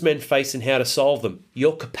problems men face and how to solve them.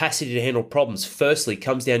 Your capacity to handle problems, firstly,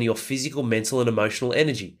 comes down to your physical, mental, and emotional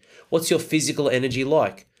energy. What's your physical energy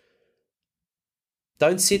like?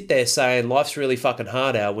 Don't sit there saying life's really fucking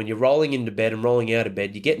hard out when you're rolling into bed and rolling out of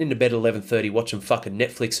bed. You're getting into bed at 11:30 watching fucking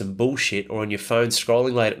Netflix and bullshit, or on your phone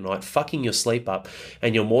scrolling late at night, fucking your sleep up,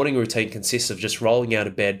 and your morning routine consists of just rolling out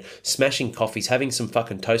of bed, smashing coffees, having some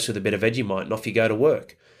fucking toast with a bit of Vegemite, and off you go to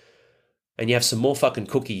work. And you have some more fucking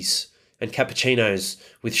cookies and cappuccinos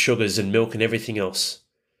with sugars and milk and everything else.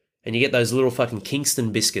 And you get those little fucking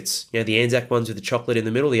Kingston biscuits, the Anzac ones with the chocolate in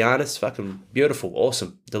the middle, the Arnott's, fucking beautiful,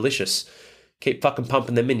 awesome, delicious. Keep fucking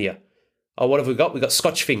pumping them into you. Oh, what have we got? We got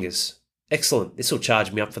Scotch fingers. Excellent. This will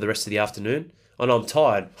charge me up for the rest of the afternoon. Oh, no, I'm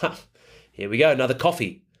tired. Here we go, another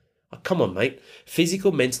coffee. Oh, come on, mate.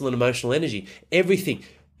 Physical, mental, and emotional energy. Everything.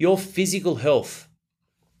 Your physical health.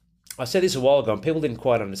 I said this a while ago and people didn't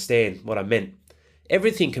quite understand what I meant.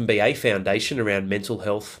 Everything can be a foundation around mental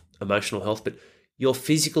health, emotional health, but your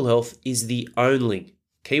physical health is the only,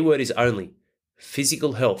 keyword is only,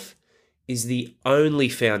 physical health is the only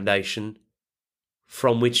foundation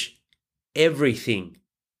from which everything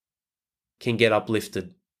can get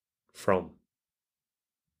uplifted from.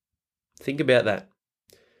 Think about that.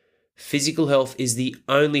 Physical health is the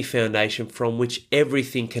only foundation from which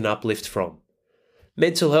everything can uplift from.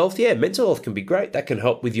 Mental health, yeah, mental health can be great. That can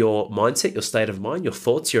help with your mindset, your state of mind, your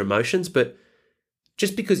thoughts, your emotions. But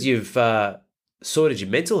just because you've sorted your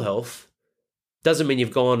mental health doesn't mean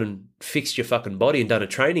you've gone and fixed your fucking body and done a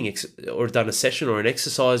training or done a session or an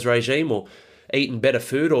exercise regime or eaten better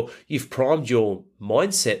food, or you've primed your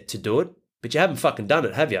mindset to do it, but you haven't fucking done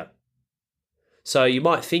it, have you? So you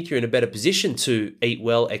might think you're in a better position to eat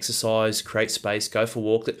well, exercise, create space, go for a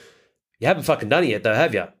walk. You haven't fucking done it yet though,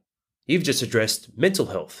 have you? You've just addressed mental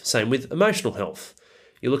health. Same with emotional health.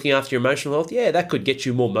 You're looking after your emotional health. Yeah, that could get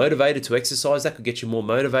you more motivated to exercise. That could get you more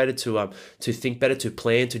motivated to think better, to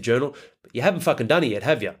plan, to journal. But you haven't fucking done it yet,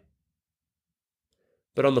 have you?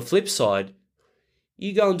 But on the flip side,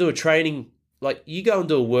 you go and do a training, like you go and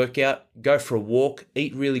do a workout, go for a walk,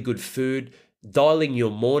 eat really good food, dialing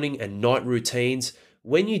your morning and night routines.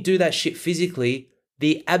 When you do that shit physically,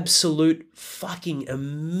 the absolute fucking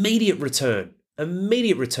immediate return.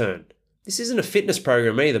 This isn't a fitness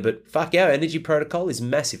program either, but fuck, our energy protocol is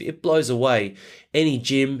massive. It blows away any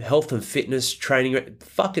gym, health and fitness, training,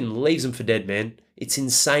 fucking leaves them for dead, man. It's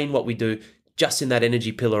insane what we do just in that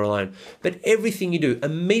energy pillar alone. But everything you do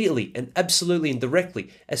immediately and absolutely and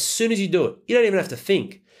directly, as soon as you do it, you don't even have to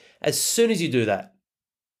think. As soon as you do that,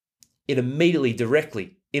 it immediately,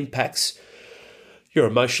 directly impacts your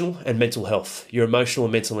emotional and mental health, your emotional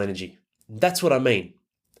and mental energy. That's what I mean.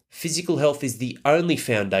 Physical health is the only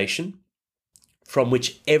foundation from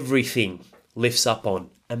which everything lifts up on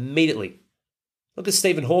immediately. Look at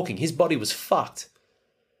Stephen Hawking. His body was fucked.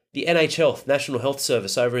 The NHS, National Health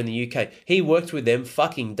Service over in the UK, he worked with them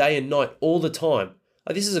fucking day and night all the time.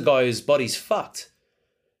 Like, this is a guy whose body's fucked.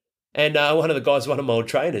 And one of my old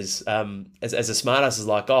trainers, as a smartass, is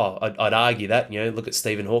like, I'd argue that, look at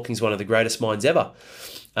Stephen Hawking's one of the greatest minds ever.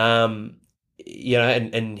 And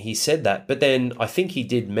he said that. But then I think he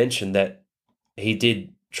did mention that he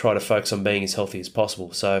did try to focus on being as healthy as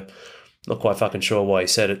possible. So not quite fucking sure why he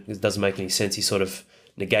said it. It doesn't make any sense. He sort of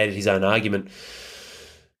negated his own argument.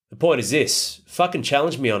 The point is this, fucking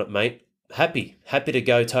challenge me on it, mate. happy to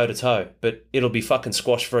go toe to toe, but it'll be fucking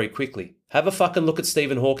squashed very quickly. Have a fucking look at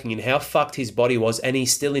Stephen Hawking and how fucked his body was, and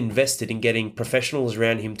he's still invested in getting professionals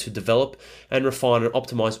around him to develop and refine and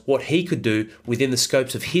optimize what he could do within the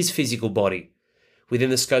scopes of his physical body, within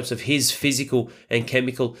the scopes of his physical and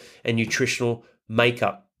chemical and nutritional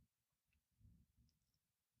makeup.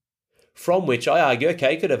 From which I argue,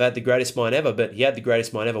 okay, he could have had the greatest mind ever, but he had the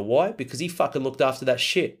greatest mind ever. Why? Because he fucking looked after that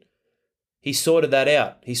shit. He sorted that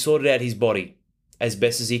out. He sorted out his body as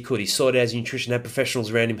best as he could. He sorted out his nutrition, had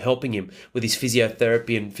professionals around him helping him with his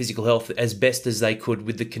physiotherapy and physical health as best as they could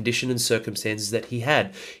with the condition and circumstances that he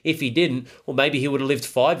had. If he didn't, well, maybe he would have lived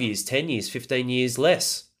 5 years, 10 years, 15 years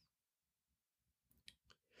less.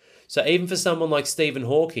 So even for someone like Stephen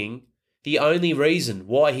Hawking, the only reason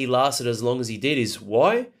why he lasted as long as he did is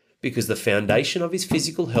why? Because the foundation of his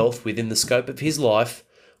physical health within the scope of his life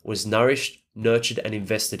was nourished, nurtured, and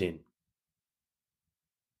invested in.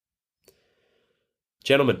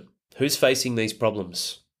 Gentlemen, who's facing these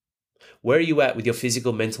problems? Where are you at with your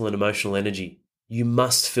physical, mental, and emotional energy? You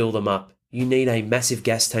must fill them up. You need a massive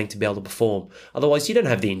gas tank to be able to perform. Otherwise, you don't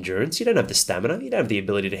have the endurance, you don't have the stamina, you don't have the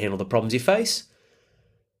ability to handle the problems you face.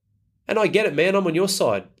 And I get it, man, I'm on your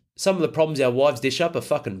side. Some of the problems our wives dish up are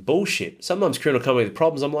fucking bullshit. Sometimes Kieran will come with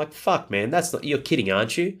problems, I'm like, fuck, man, you're kidding,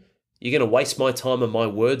 aren't you? You're going to waste my time and my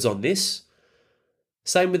words on this?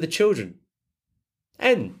 Same with the children.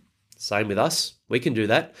 And same with us. We can do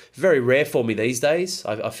that. Very rare for me these days.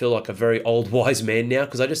 I feel like a very old wise man now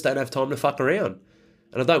because I just don't have time to fuck around.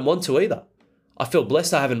 And I don't want to either. I feel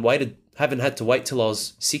blessed I haven't had to wait till I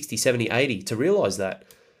was 60, 70, 80 to realise that.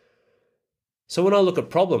 So when I look at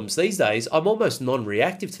problems these days, I'm almost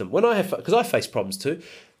non-reactive to them. Because I face problems too.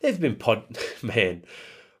 There've been man.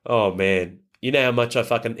 Oh man. You know how much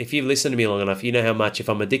if you've listened to me long enough, you know how much if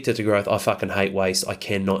I'm addicted to growth, I fucking hate waste. I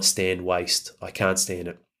cannot stand waste. I can't stand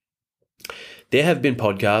it. There have been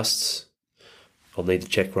podcasts. I'll need to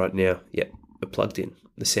check right now. Yep, we're plugged in.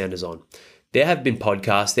 The sound is on. There have been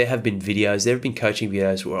podcasts. There have been videos. There have been coaching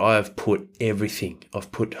videos where I have put everything. I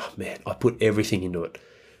put everything into it.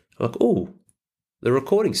 Like, oh, the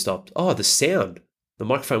recording stopped. Oh, the sound. The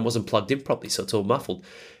microphone wasn't plugged in properly, so it's all muffled.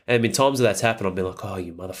 And there have been times that that's happened. I've been like, oh,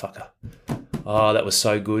 you motherfucker. Oh, that was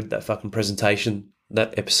so good. That fucking presentation,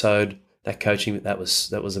 that episode, that coaching, that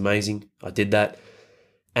was amazing. I did that.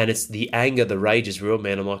 And it's the anger, the rage is real,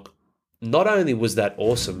 man. I'm like, not only was that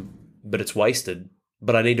awesome, but it's wasted,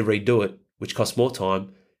 but I need to redo it, which costs more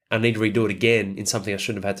time. I need to redo it again in something I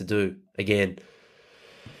shouldn't have had to do again.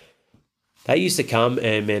 They used to come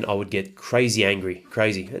and, man, I would get crazy angry,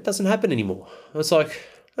 crazy. It doesn't happen anymore. It's like,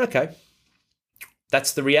 okay,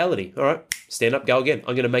 that's the reality. All right, stand up, go again.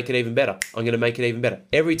 I'm going to make it even better. I'm going to make it even better.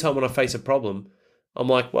 Every time when I face a problem, I'm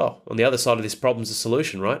like, well, on the other side of this problem is a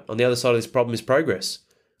solution, right? On the other side of this problem is progress.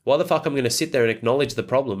 Why the fuck I'm going to sit there and acknowledge the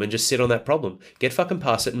problem and just sit on that problem? Get fucking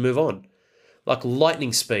past it and move on. Like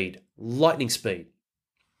lightning speed.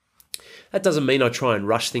 That doesn't mean I try and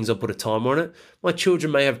rush things or put a time on it. My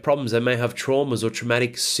children may have problems. They may have traumas or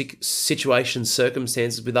traumatic situations,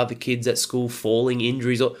 circumstances with other kids at school, falling,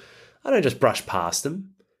 injuries. Or I don't just brush past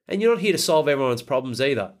them. And you're not here to solve everyone's problems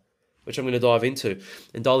either, which I'm going to dive into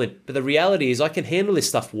and dial in. But the reality is I can handle this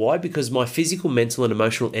stuff. Why? Because my physical, mental, and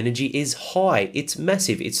emotional energy is high. It's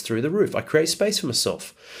massive. It's through the roof. I create space for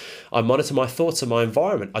myself. I monitor my thoughts and my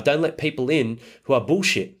environment. I don't let people in who are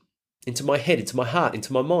bullshit into my head, into my heart,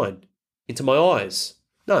 into my mind, into my eyes.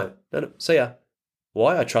 No. See ya.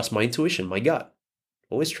 Why? I trust my intuition, my gut.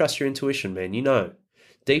 Always trust your intuition, man. You know.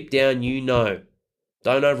 Deep down, you know.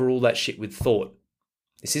 Don't overrule that shit with thought.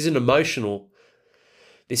 This isn't emotional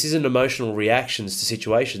reactions to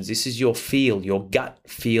situations. This is your gut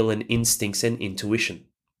feel and instincts and intuition.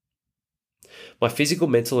 My physical,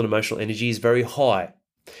 mental, and emotional energy is very high.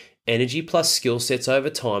 Energy plus skill sets over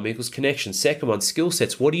time equals connection. Second one, skill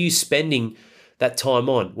sets. What are you spending that time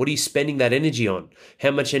on? What are you spending that energy on?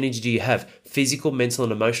 How much energy do you have? Physical, mental,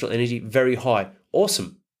 and emotional energy, very high.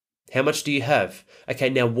 Awesome. How much do you have? Okay,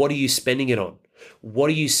 now what are you spending it on? What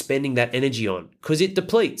are you spending that energy on? Because it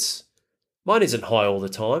depletes. Mine isn't high all the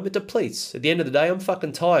time. It depletes. At the end of the day, I'm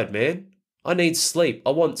fucking tired, man. I need sleep.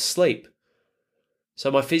 I want sleep. So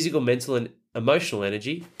my physical, mental, and emotional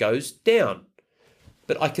energy goes down.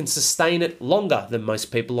 But I can sustain it longer than most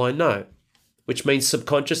people I know, which means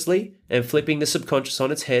subconsciously and flipping the subconscious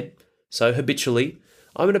on its head, so habitually,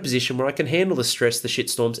 I'm in a position where I can handle the stress, the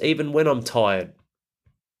shitstorms, even when I'm tired.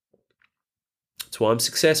 That's why I'm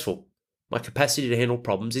successful. My capacity to handle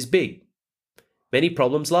problems is big. Many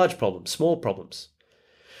problems, large problems, small problems.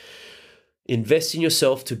 Invest in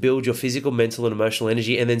yourself to build your physical, mental, and emotional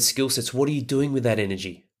energy, and then skill sets. What are you doing with that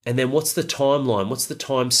energy? And then what's the timeline? What's the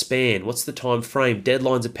time span? What's the time frame?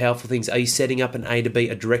 Deadlines are powerful things. Are you setting up an A to B,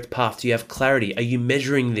 a direct path? Do you have clarity? Are you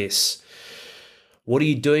measuring this? What are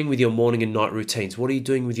you doing with your morning and night routines? What are you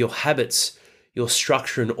doing with your habits, your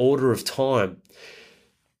structure and order of time?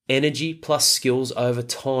 Energy plus skills over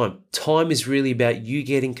time. Time is really about you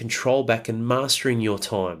getting control back and mastering your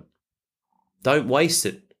time. Don't waste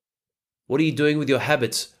it. What are you doing with your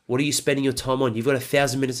habits? What are you spending your time on? You've got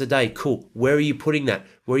 1,000 minutes a day. Cool. Where are you putting that?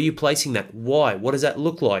 Where are you placing that? Why? What does that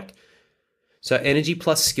look like? So energy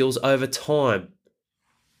plus skills over time.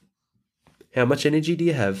 How much energy do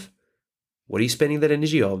you have? What are you spending that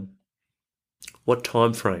energy on? What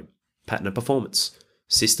time frame? Pattern of performance.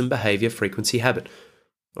 System, behavior, frequency, habit.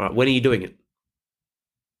 All right, when are you doing it?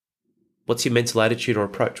 What's your mental attitude or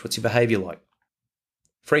approach? What's your behavior like?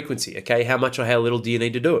 Frequency, okay? How much or how little do you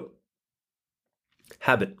need to do it?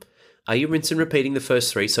 Habit. Are you rinse and repeating the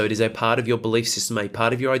first three so it is a part of your belief system, a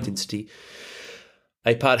part of your identity,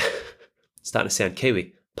 a part, starting to sound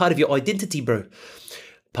Kiwi, part of your identity, bro.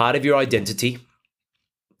 Part of your identity.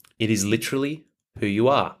 It is literally who you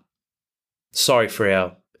are. Sorry for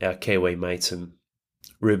our Kiwi mates and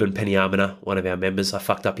Ruben Penyamina, one of our members. I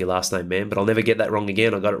fucked up your last name, man, but I'll never get that wrong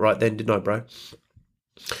again. I got it right then, didn't I, bro?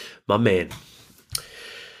 My man.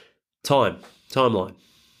 Timeline,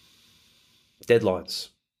 deadlines.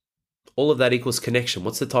 All of that equals connection.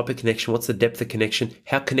 What's the type of connection? What's the depth of connection?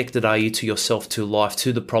 How connected are you to yourself, to life,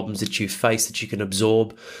 to the problems that you face that you can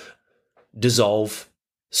absorb, dissolve,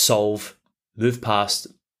 solve, move past,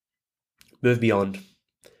 move beyond?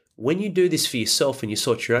 When you do this for yourself and you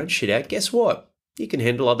sort your own shit out, guess what? You can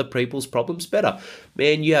handle other people's problems better.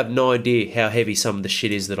 Man, you have no idea how heavy some of the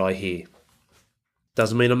shit is that I hear.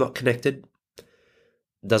 Doesn't mean I'm not connected.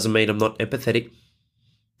 Doesn't mean I'm not empathetic.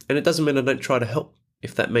 And it doesn't mean I don't try to help.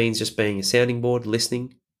 If that means just being a sounding board,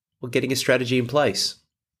 listening, or getting a strategy in place.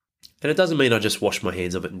 And it doesn't mean I just wash my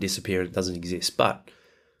hands of it and disappear and it doesn't exist. But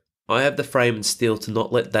I have the frame and steel to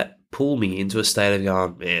not let that pull me into a state of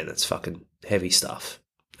going, man, that's fucking heavy stuff.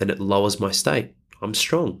 And it lowers my state. I'm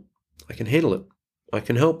strong. I can handle it. I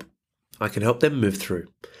can help. I can help them move through.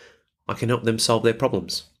 I can help them solve their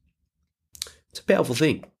problems. It's a powerful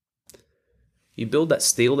thing. You build that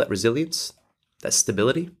steel, that resilience, that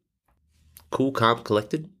stability, cool, calm,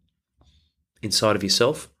 collected, inside of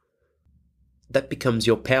yourself. That becomes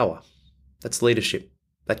your power. That's leadership.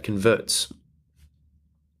 That converts.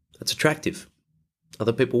 That's attractive.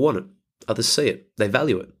 Other people want it. Others see it. They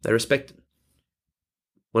value it. They respect it.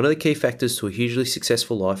 One of the key factors to a hugely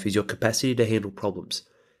successful life is your capacity to handle problems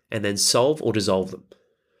and then solve or dissolve them.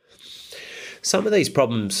 Some of these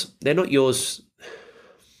problems, they're not yours.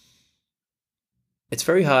 It's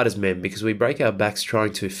very hard as men because we break our backs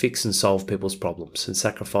trying to fix and solve people's problems and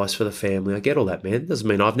sacrifice for the family. I get all that, man. Doesn't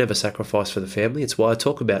mean I've never sacrificed for the family. It's why I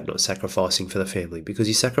talk about not sacrificing for the family, because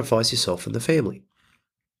you sacrifice yourself and the family.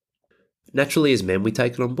 Naturally, as men, we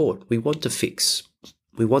take it on board. We want to fix.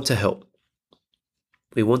 We want to help.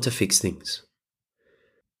 We want to fix things.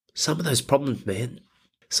 Some of those problems, man,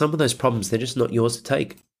 they're just not yours to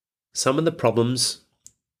take. Some of the problems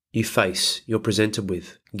you face, you're presented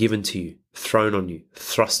with, given to you, thrown on you,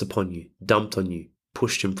 thrust upon you, dumped on you,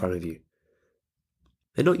 pushed in front of you.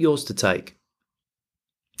 They're not yours to take.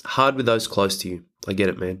 Hard with those close to you. I get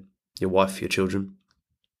it, man. Your wife, your children.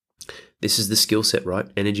 This is the skill set, right?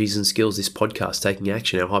 Energies and skills, this podcast, taking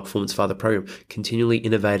action, our high performance father program, continually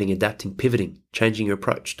innovating, adapting, pivoting, changing your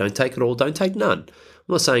approach. Don't take it all, don't take none. I'm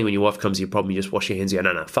not saying when your wife comes to your problem, you just wash your hands and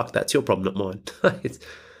go, no, fuck that, it's your problem, not mine.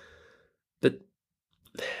 But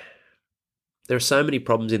there are so many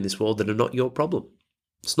problems in this world that are not your problem.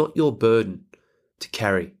 It's not your burden to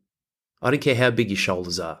carry. I don't care how big your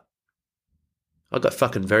shoulders are. I've got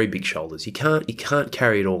fucking very big shoulders. You can't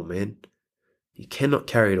carry it all, man. You cannot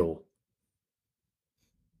carry it all.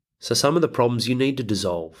 So some of the problems you need to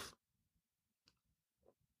dissolve.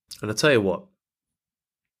 And I tell you what,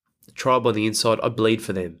 the tribe on the inside, I bleed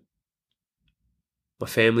for them. My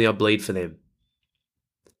family, I bleed for them.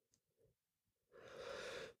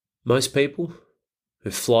 Most people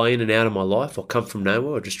who fly in and out of my life or come from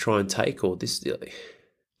nowhere or just try and take or this,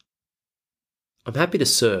 I'm happy to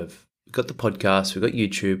serve. We've got the podcast, we've got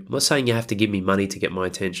YouTube. I'm not saying you have to give me money to get my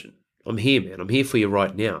attention. I'm here, man. I'm here for you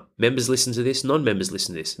right now. Members listen to this, non-members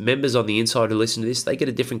listen to this. Members on the inside who listen to this, they get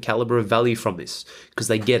a different caliber of value from this because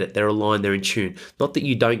they get it. They're aligned, they're in tune. Not that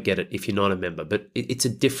you don't get it if you're not a member, but it's a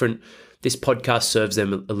different, this podcast serves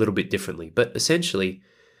them a little bit differently. But essentially,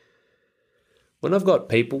 when I've got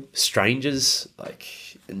people, strangers, like,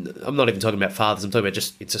 and I'm not even talking about fathers, I'm talking about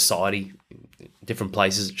just in society, different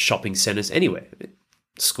places, shopping centres, anywhere,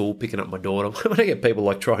 school, picking up my daughter. When I get people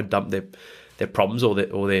like try and dump their their problems, or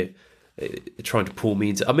they're trying to pull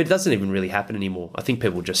me into. I mean, it doesn't even really happen anymore. I think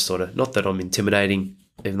people just sort of, not that I'm intimidating,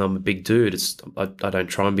 even though I'm a big dude. I don't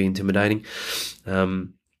try and be intimidating.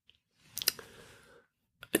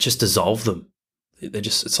 Just dissolve them.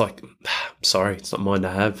 It's like, sorry, it's not mine to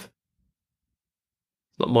have.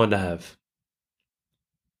 Not mine to have.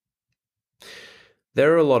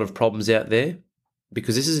 There are a lot of problems out there,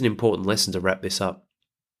 because this is an important lesson to wrap this up.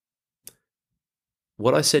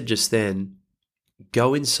 What I said just then,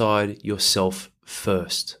 go inside yourself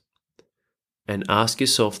first and ask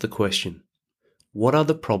yourself the question, what are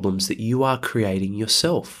the problems that you are creating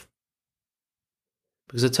yourself?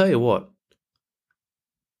 Because I tell you what,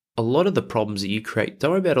 a lot of the problems that you create,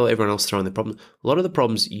 don't worry about everyone else throwing the problem. A lot of the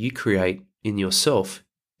problems you create in yourself,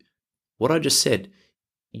 what I just said,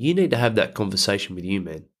 you need to have that conversation with you,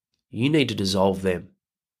 man. You need to dissolve them.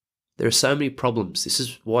 There are so many problems. This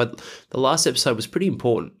is why the last episode was pretty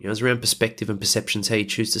important. It was around perspective and perceptions, how you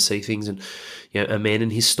choose to see things, and a man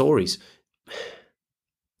and his stories.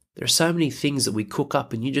 There are so many things that we cook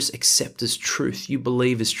up and you just accept as truth, you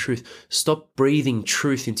believe as truth. Stop breathing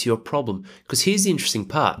truth into your problem. Because here's the interesting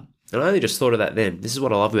part, and I only just thought of that then. This is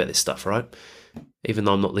what I love about this stuff, right? Even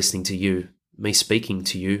though I'm not listening to you, me speaking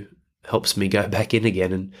to you helps me go back in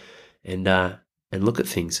again and look at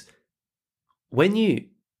things. When you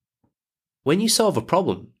solve a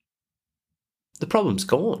problem, the problem's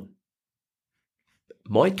gone. It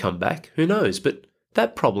might come back, who knows, but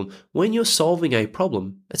that problem, when you're solving a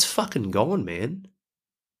problem, it's fucking gone, man.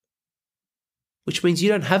 Which means you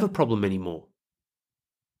don't have a problem anymore.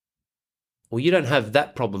 Or you don't have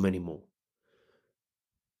that problem anymore.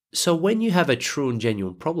 So when you have a true and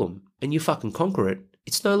genuine problem and you fucking conquer it,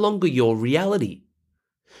 it's no longer your reality.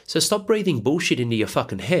 So stop breathing bullshit into your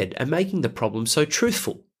fucking head and making the problem so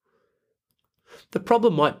truthful. The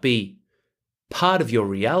problem might be part of your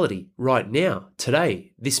reality right now,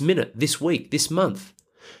 today, this minute, this week, this month.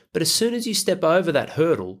 But as soon as you step over that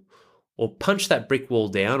hurdle or punch that brick wall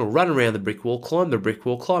down or run around the brick wall, climb the brick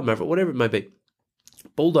wall, climb over it, whatever it may be,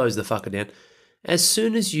 bulldoze the fucker down, as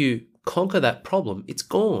soon as you conquer that problem, it's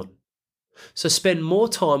gone. So spend more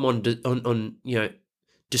time on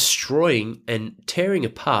destroying and tearing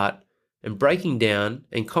apart and breaking down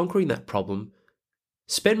and conquering that problem.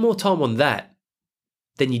 Spend more time on that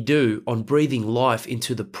than you do on breathing life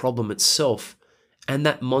into the problem itself, and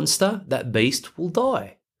that monster, that beast, will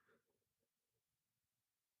die.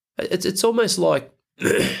 It's almost like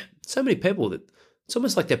so many people that it's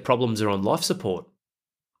almost like their problems are on life support.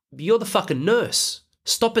 You're the fucking nurse.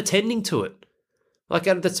 Stop attending to it. Like,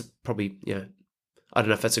 that's probably, I don't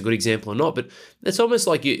know if that's a good example or not, but it's almost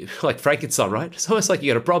like you, like Frankenstein, right? It's almost like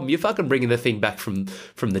you got a problem. You're fucking bringing the thing back from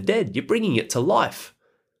the dead. You're bringing it to life.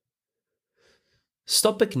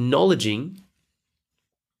 Stop acknowledging,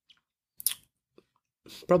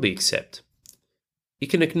 probably accept. You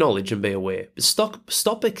can acknowledge and be aware, but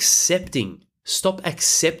stop accepting. Stop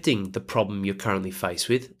accepting the problem you're currently faced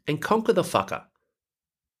with and conquer the fucker.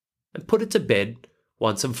 And put it to bed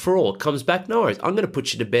once and for all. It comes back, no worries. I'm going to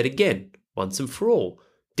put you to bed again, once and for all.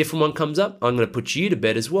 Different one comes up, I'm going to put you to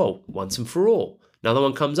bed as well, once and for all. Another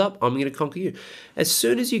one comes up, I'm going to conquer you. As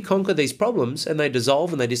soon as you conquer these problems and they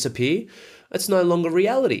dissolve and they disappear, it's no longer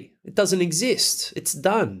reality. It doesn't exist. It's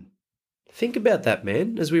done. Think about that,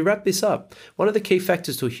 man, as we wrap this up. One of the key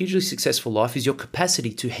factors to a hugely successful life is your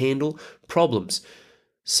capacity to handle problems.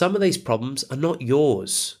 Some of these problems are not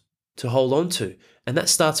yours to hold on to, and that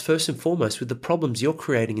starts first and foremost with the problems you're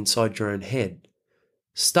creating inside your own head.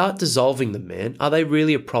 Start dissolving them, man. Are they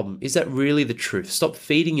really a problem? Is that really the truth? Stop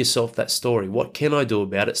feeding yourself that story. What can I do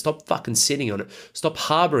about it? Stop fucking sitting on it. Stop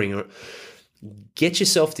harboring on it. Get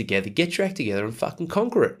yourself together, get your act together and fucking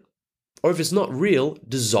conquer it. Or if it's not real,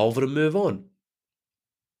 dissolve it and move on.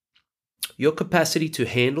 Your capacity to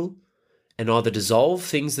handle and either dissolve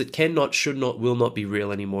things that cannot, should not, will not be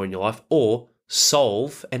real anymore in your life, or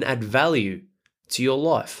solve and add value to your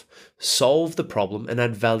life. Solve the problem and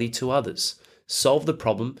add value to others. Solve the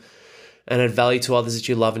problem and add value to others that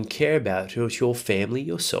you love and care about, your family,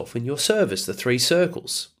 yourself, and your service, the three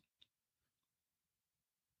circles.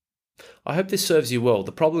 I hope this serves you well.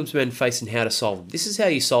 The problems men face and how to solve them. This is how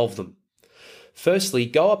you solve them. Firstly,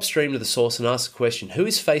 go upstream to the source and ask the question, who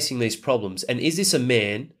is facing these problems? And is this a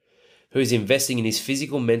man who is investing in his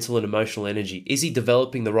physical, mental, and emotional energy? Is he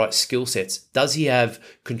developing the right skill sets? Does he have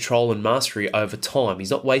control and mastery over time?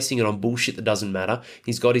 He's not wasting it on bullshit that doesn't matter.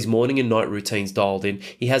 He's got his morning and night routines dialed in.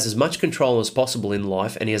 He has as much control as possible in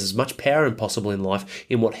life, and he has as much power as possible in life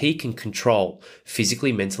in what he can control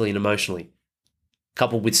physically, mentally, and emotionally.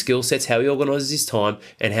 Coupled with skill sets, how he organises his time,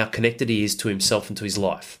 and how connected he is to himself and to his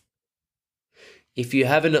life. if you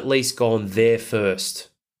haven't at least gone there first,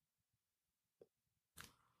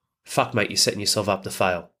 fuck, mate, you're setting yourself up to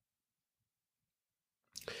fail.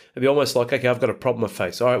 It'd be almost like, okay, I've got a problem I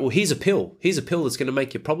face. All right, well, here's a pill. Here's a pill that's going to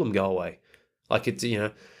make your problem go away. Like, it's,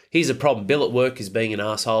 here's a problem. Bill at work is being an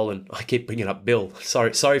asshole, and I keep bringing up Bill.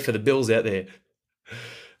 Sorry for the Bills out there.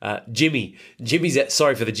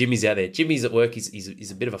 Sorry for the Jimmys out there. Jimmy's at work.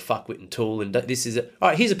 He's a bit of a fuckwit and tool, and this is it. All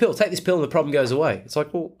right, here's a pill. Take this pill, and the problem goes away. It's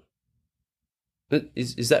like, well,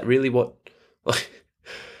 is that really what?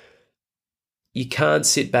 You can't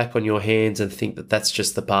sit back on your hands and think that that's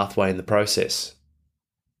just the pathway in the process,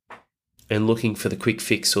 and looking for the quick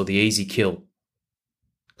fix or the easy kill,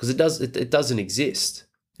 because it doesn't exist.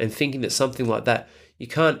 And thinking that something like that, you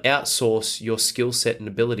can't outsource your skill set and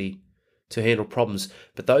ability to handle problems.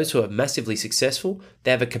 But those who are massively successful,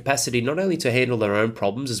 they have a capacity not only to handle their own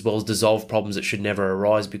problems as well as dissolve problems that should never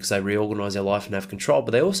arise because they reorganize their life and have control,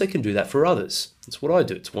 but they also can do that for others. That's what I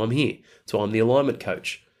do. It's why I'm here. It's why I'm the alignment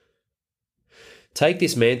coach. Take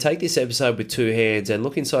this episode with two hands and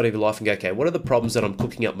look inside of your life and go, okay, what are the problems that I'm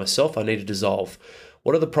cooking up myself I need to dissolve?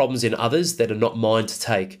 What are the problems in others that are not mine to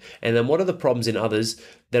take? And then what are the problems in others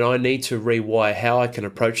that I need to rewire how I can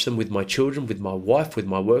approach them with my children, with my wife, with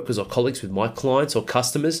my workers or colleagues, with my clients or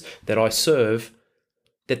customers that I serve,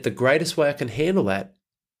 that the greatest way I can handle that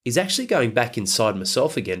is actually going back inside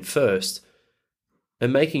myself again first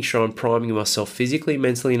and making sure I'm priming myself physically,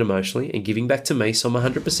 mentally, and emotionally and giving back to me so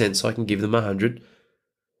I'm 100% so I can give them 100.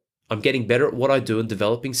 I'm getting better at what I do and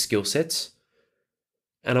developing skill sets.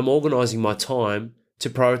 And I'm organizing my time to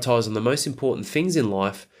prioritize on the most important things in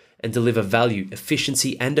life and deliver value,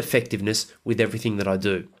 efficiency, and effectiveness with everything that I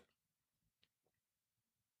do.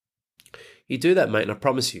 You do that, mate, and I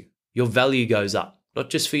promise you, your value goes up. Not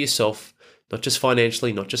just for yourself, not just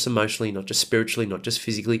financially, not just emotionally, not just spiritually, not just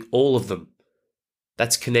physically, all of them.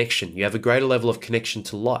 That's connection. You have a greater level of connection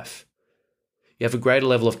to life. You have a greater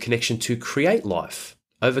level of connection to create life,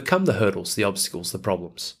 overcome the hurdles, the obstacles, the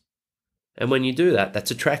problems. And when you do that, that's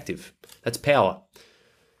attractive. That's power.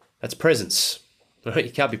 That's presence. Right?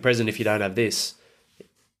 You can't be present if you don't have this.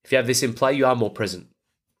 If you have this in play, you are more present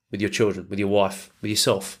with your children, with your wife, with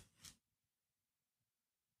yourself.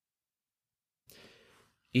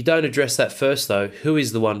 You don't address that first, though. Who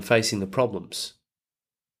is the one facing the problems?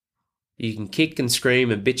 You can kick and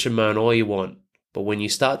scream and bitch and moan all you want, but when you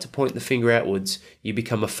start to point the finger outwards, you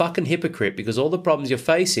become a fucking hypocrite because all the problems you're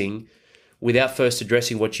facing, without first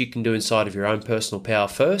addressing what you can do inside of your own personal power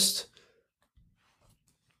first,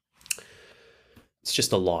 it's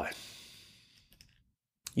just a lie.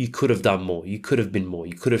 You could have done more. You could have been more.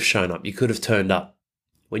 You could have shown up. You could have turned up.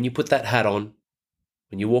 When you put that hat on,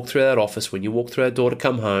 when you walk through that office, when you walk through that door to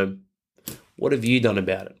come home, what have you done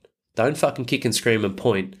about it? Don't fucking kick and scream and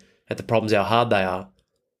point at the problems, how hard they are,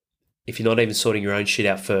 if you're not even sorting your own shit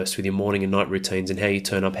out first with your morning and night routines and how you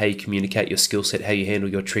turn up, how you communicate your skill set, how you handle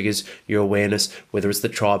your triggers, your awareness, whether it's the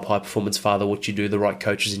tribe, high performance father, what you do, the right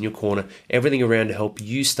coaches in your corner, everything around to help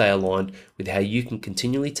you stay aligned with how you can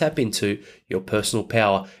continually tap into your personal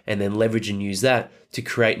power and then leverage and use that to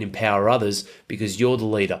create and empower others because you're the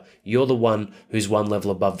leader. You're the one who's one level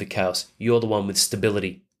above the chaos. You're the one with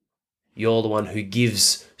stability. You're the one who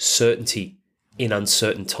gives certainty in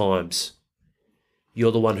uncertain times.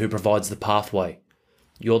 You're the one who provides the pathway.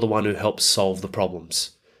 You're the one who helps solve the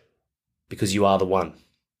problems because you are the one.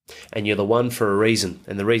 And you're the one for a reason.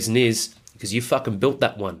 And the reason is because you fucking built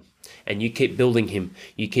that one and you keep building him.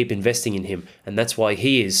 You keep investing in him. And that's why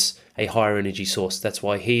he is a higher energy source. That's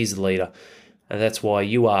why he is the leader. And that's why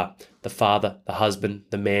you are the father, the husband,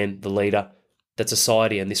 the man, the leader that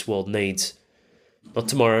society and this world needs. Not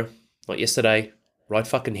tomorrow, not yesterday, right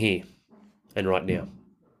fucking here and right now.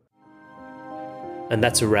 And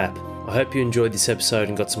that's a wrap. I hope you enjoyed this episode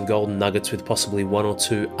and got some golden nuggets with possibly one or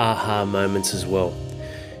two aha moments as well.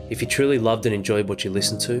 If you truly loved and enjoyed what you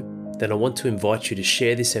listened to, then I want to invite you to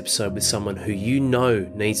share this episode with someone who you know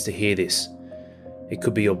needs to hear this. It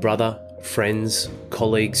could be your brother, friends,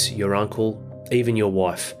 colleagues, your uncle, even your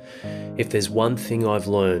wife. If there's one thing I've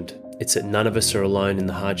learned, it's that none of us are alone in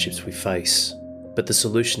the hardships we face. But the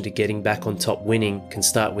solution to getting back on top winning can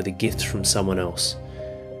start with a gift from someone else.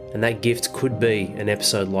 And that gift could be an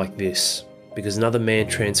episode like this, because another man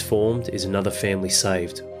transformed is another family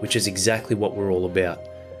saved, which is exactly what we're all about.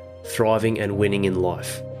 Thriving and winning in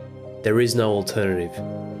life. There is no alternative.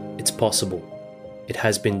 It's possible. It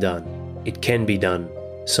has been done. It can be done.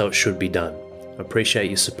 So it should be done. I appreciate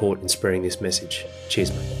your support in spreading this message.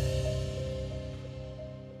 Cheers, mate.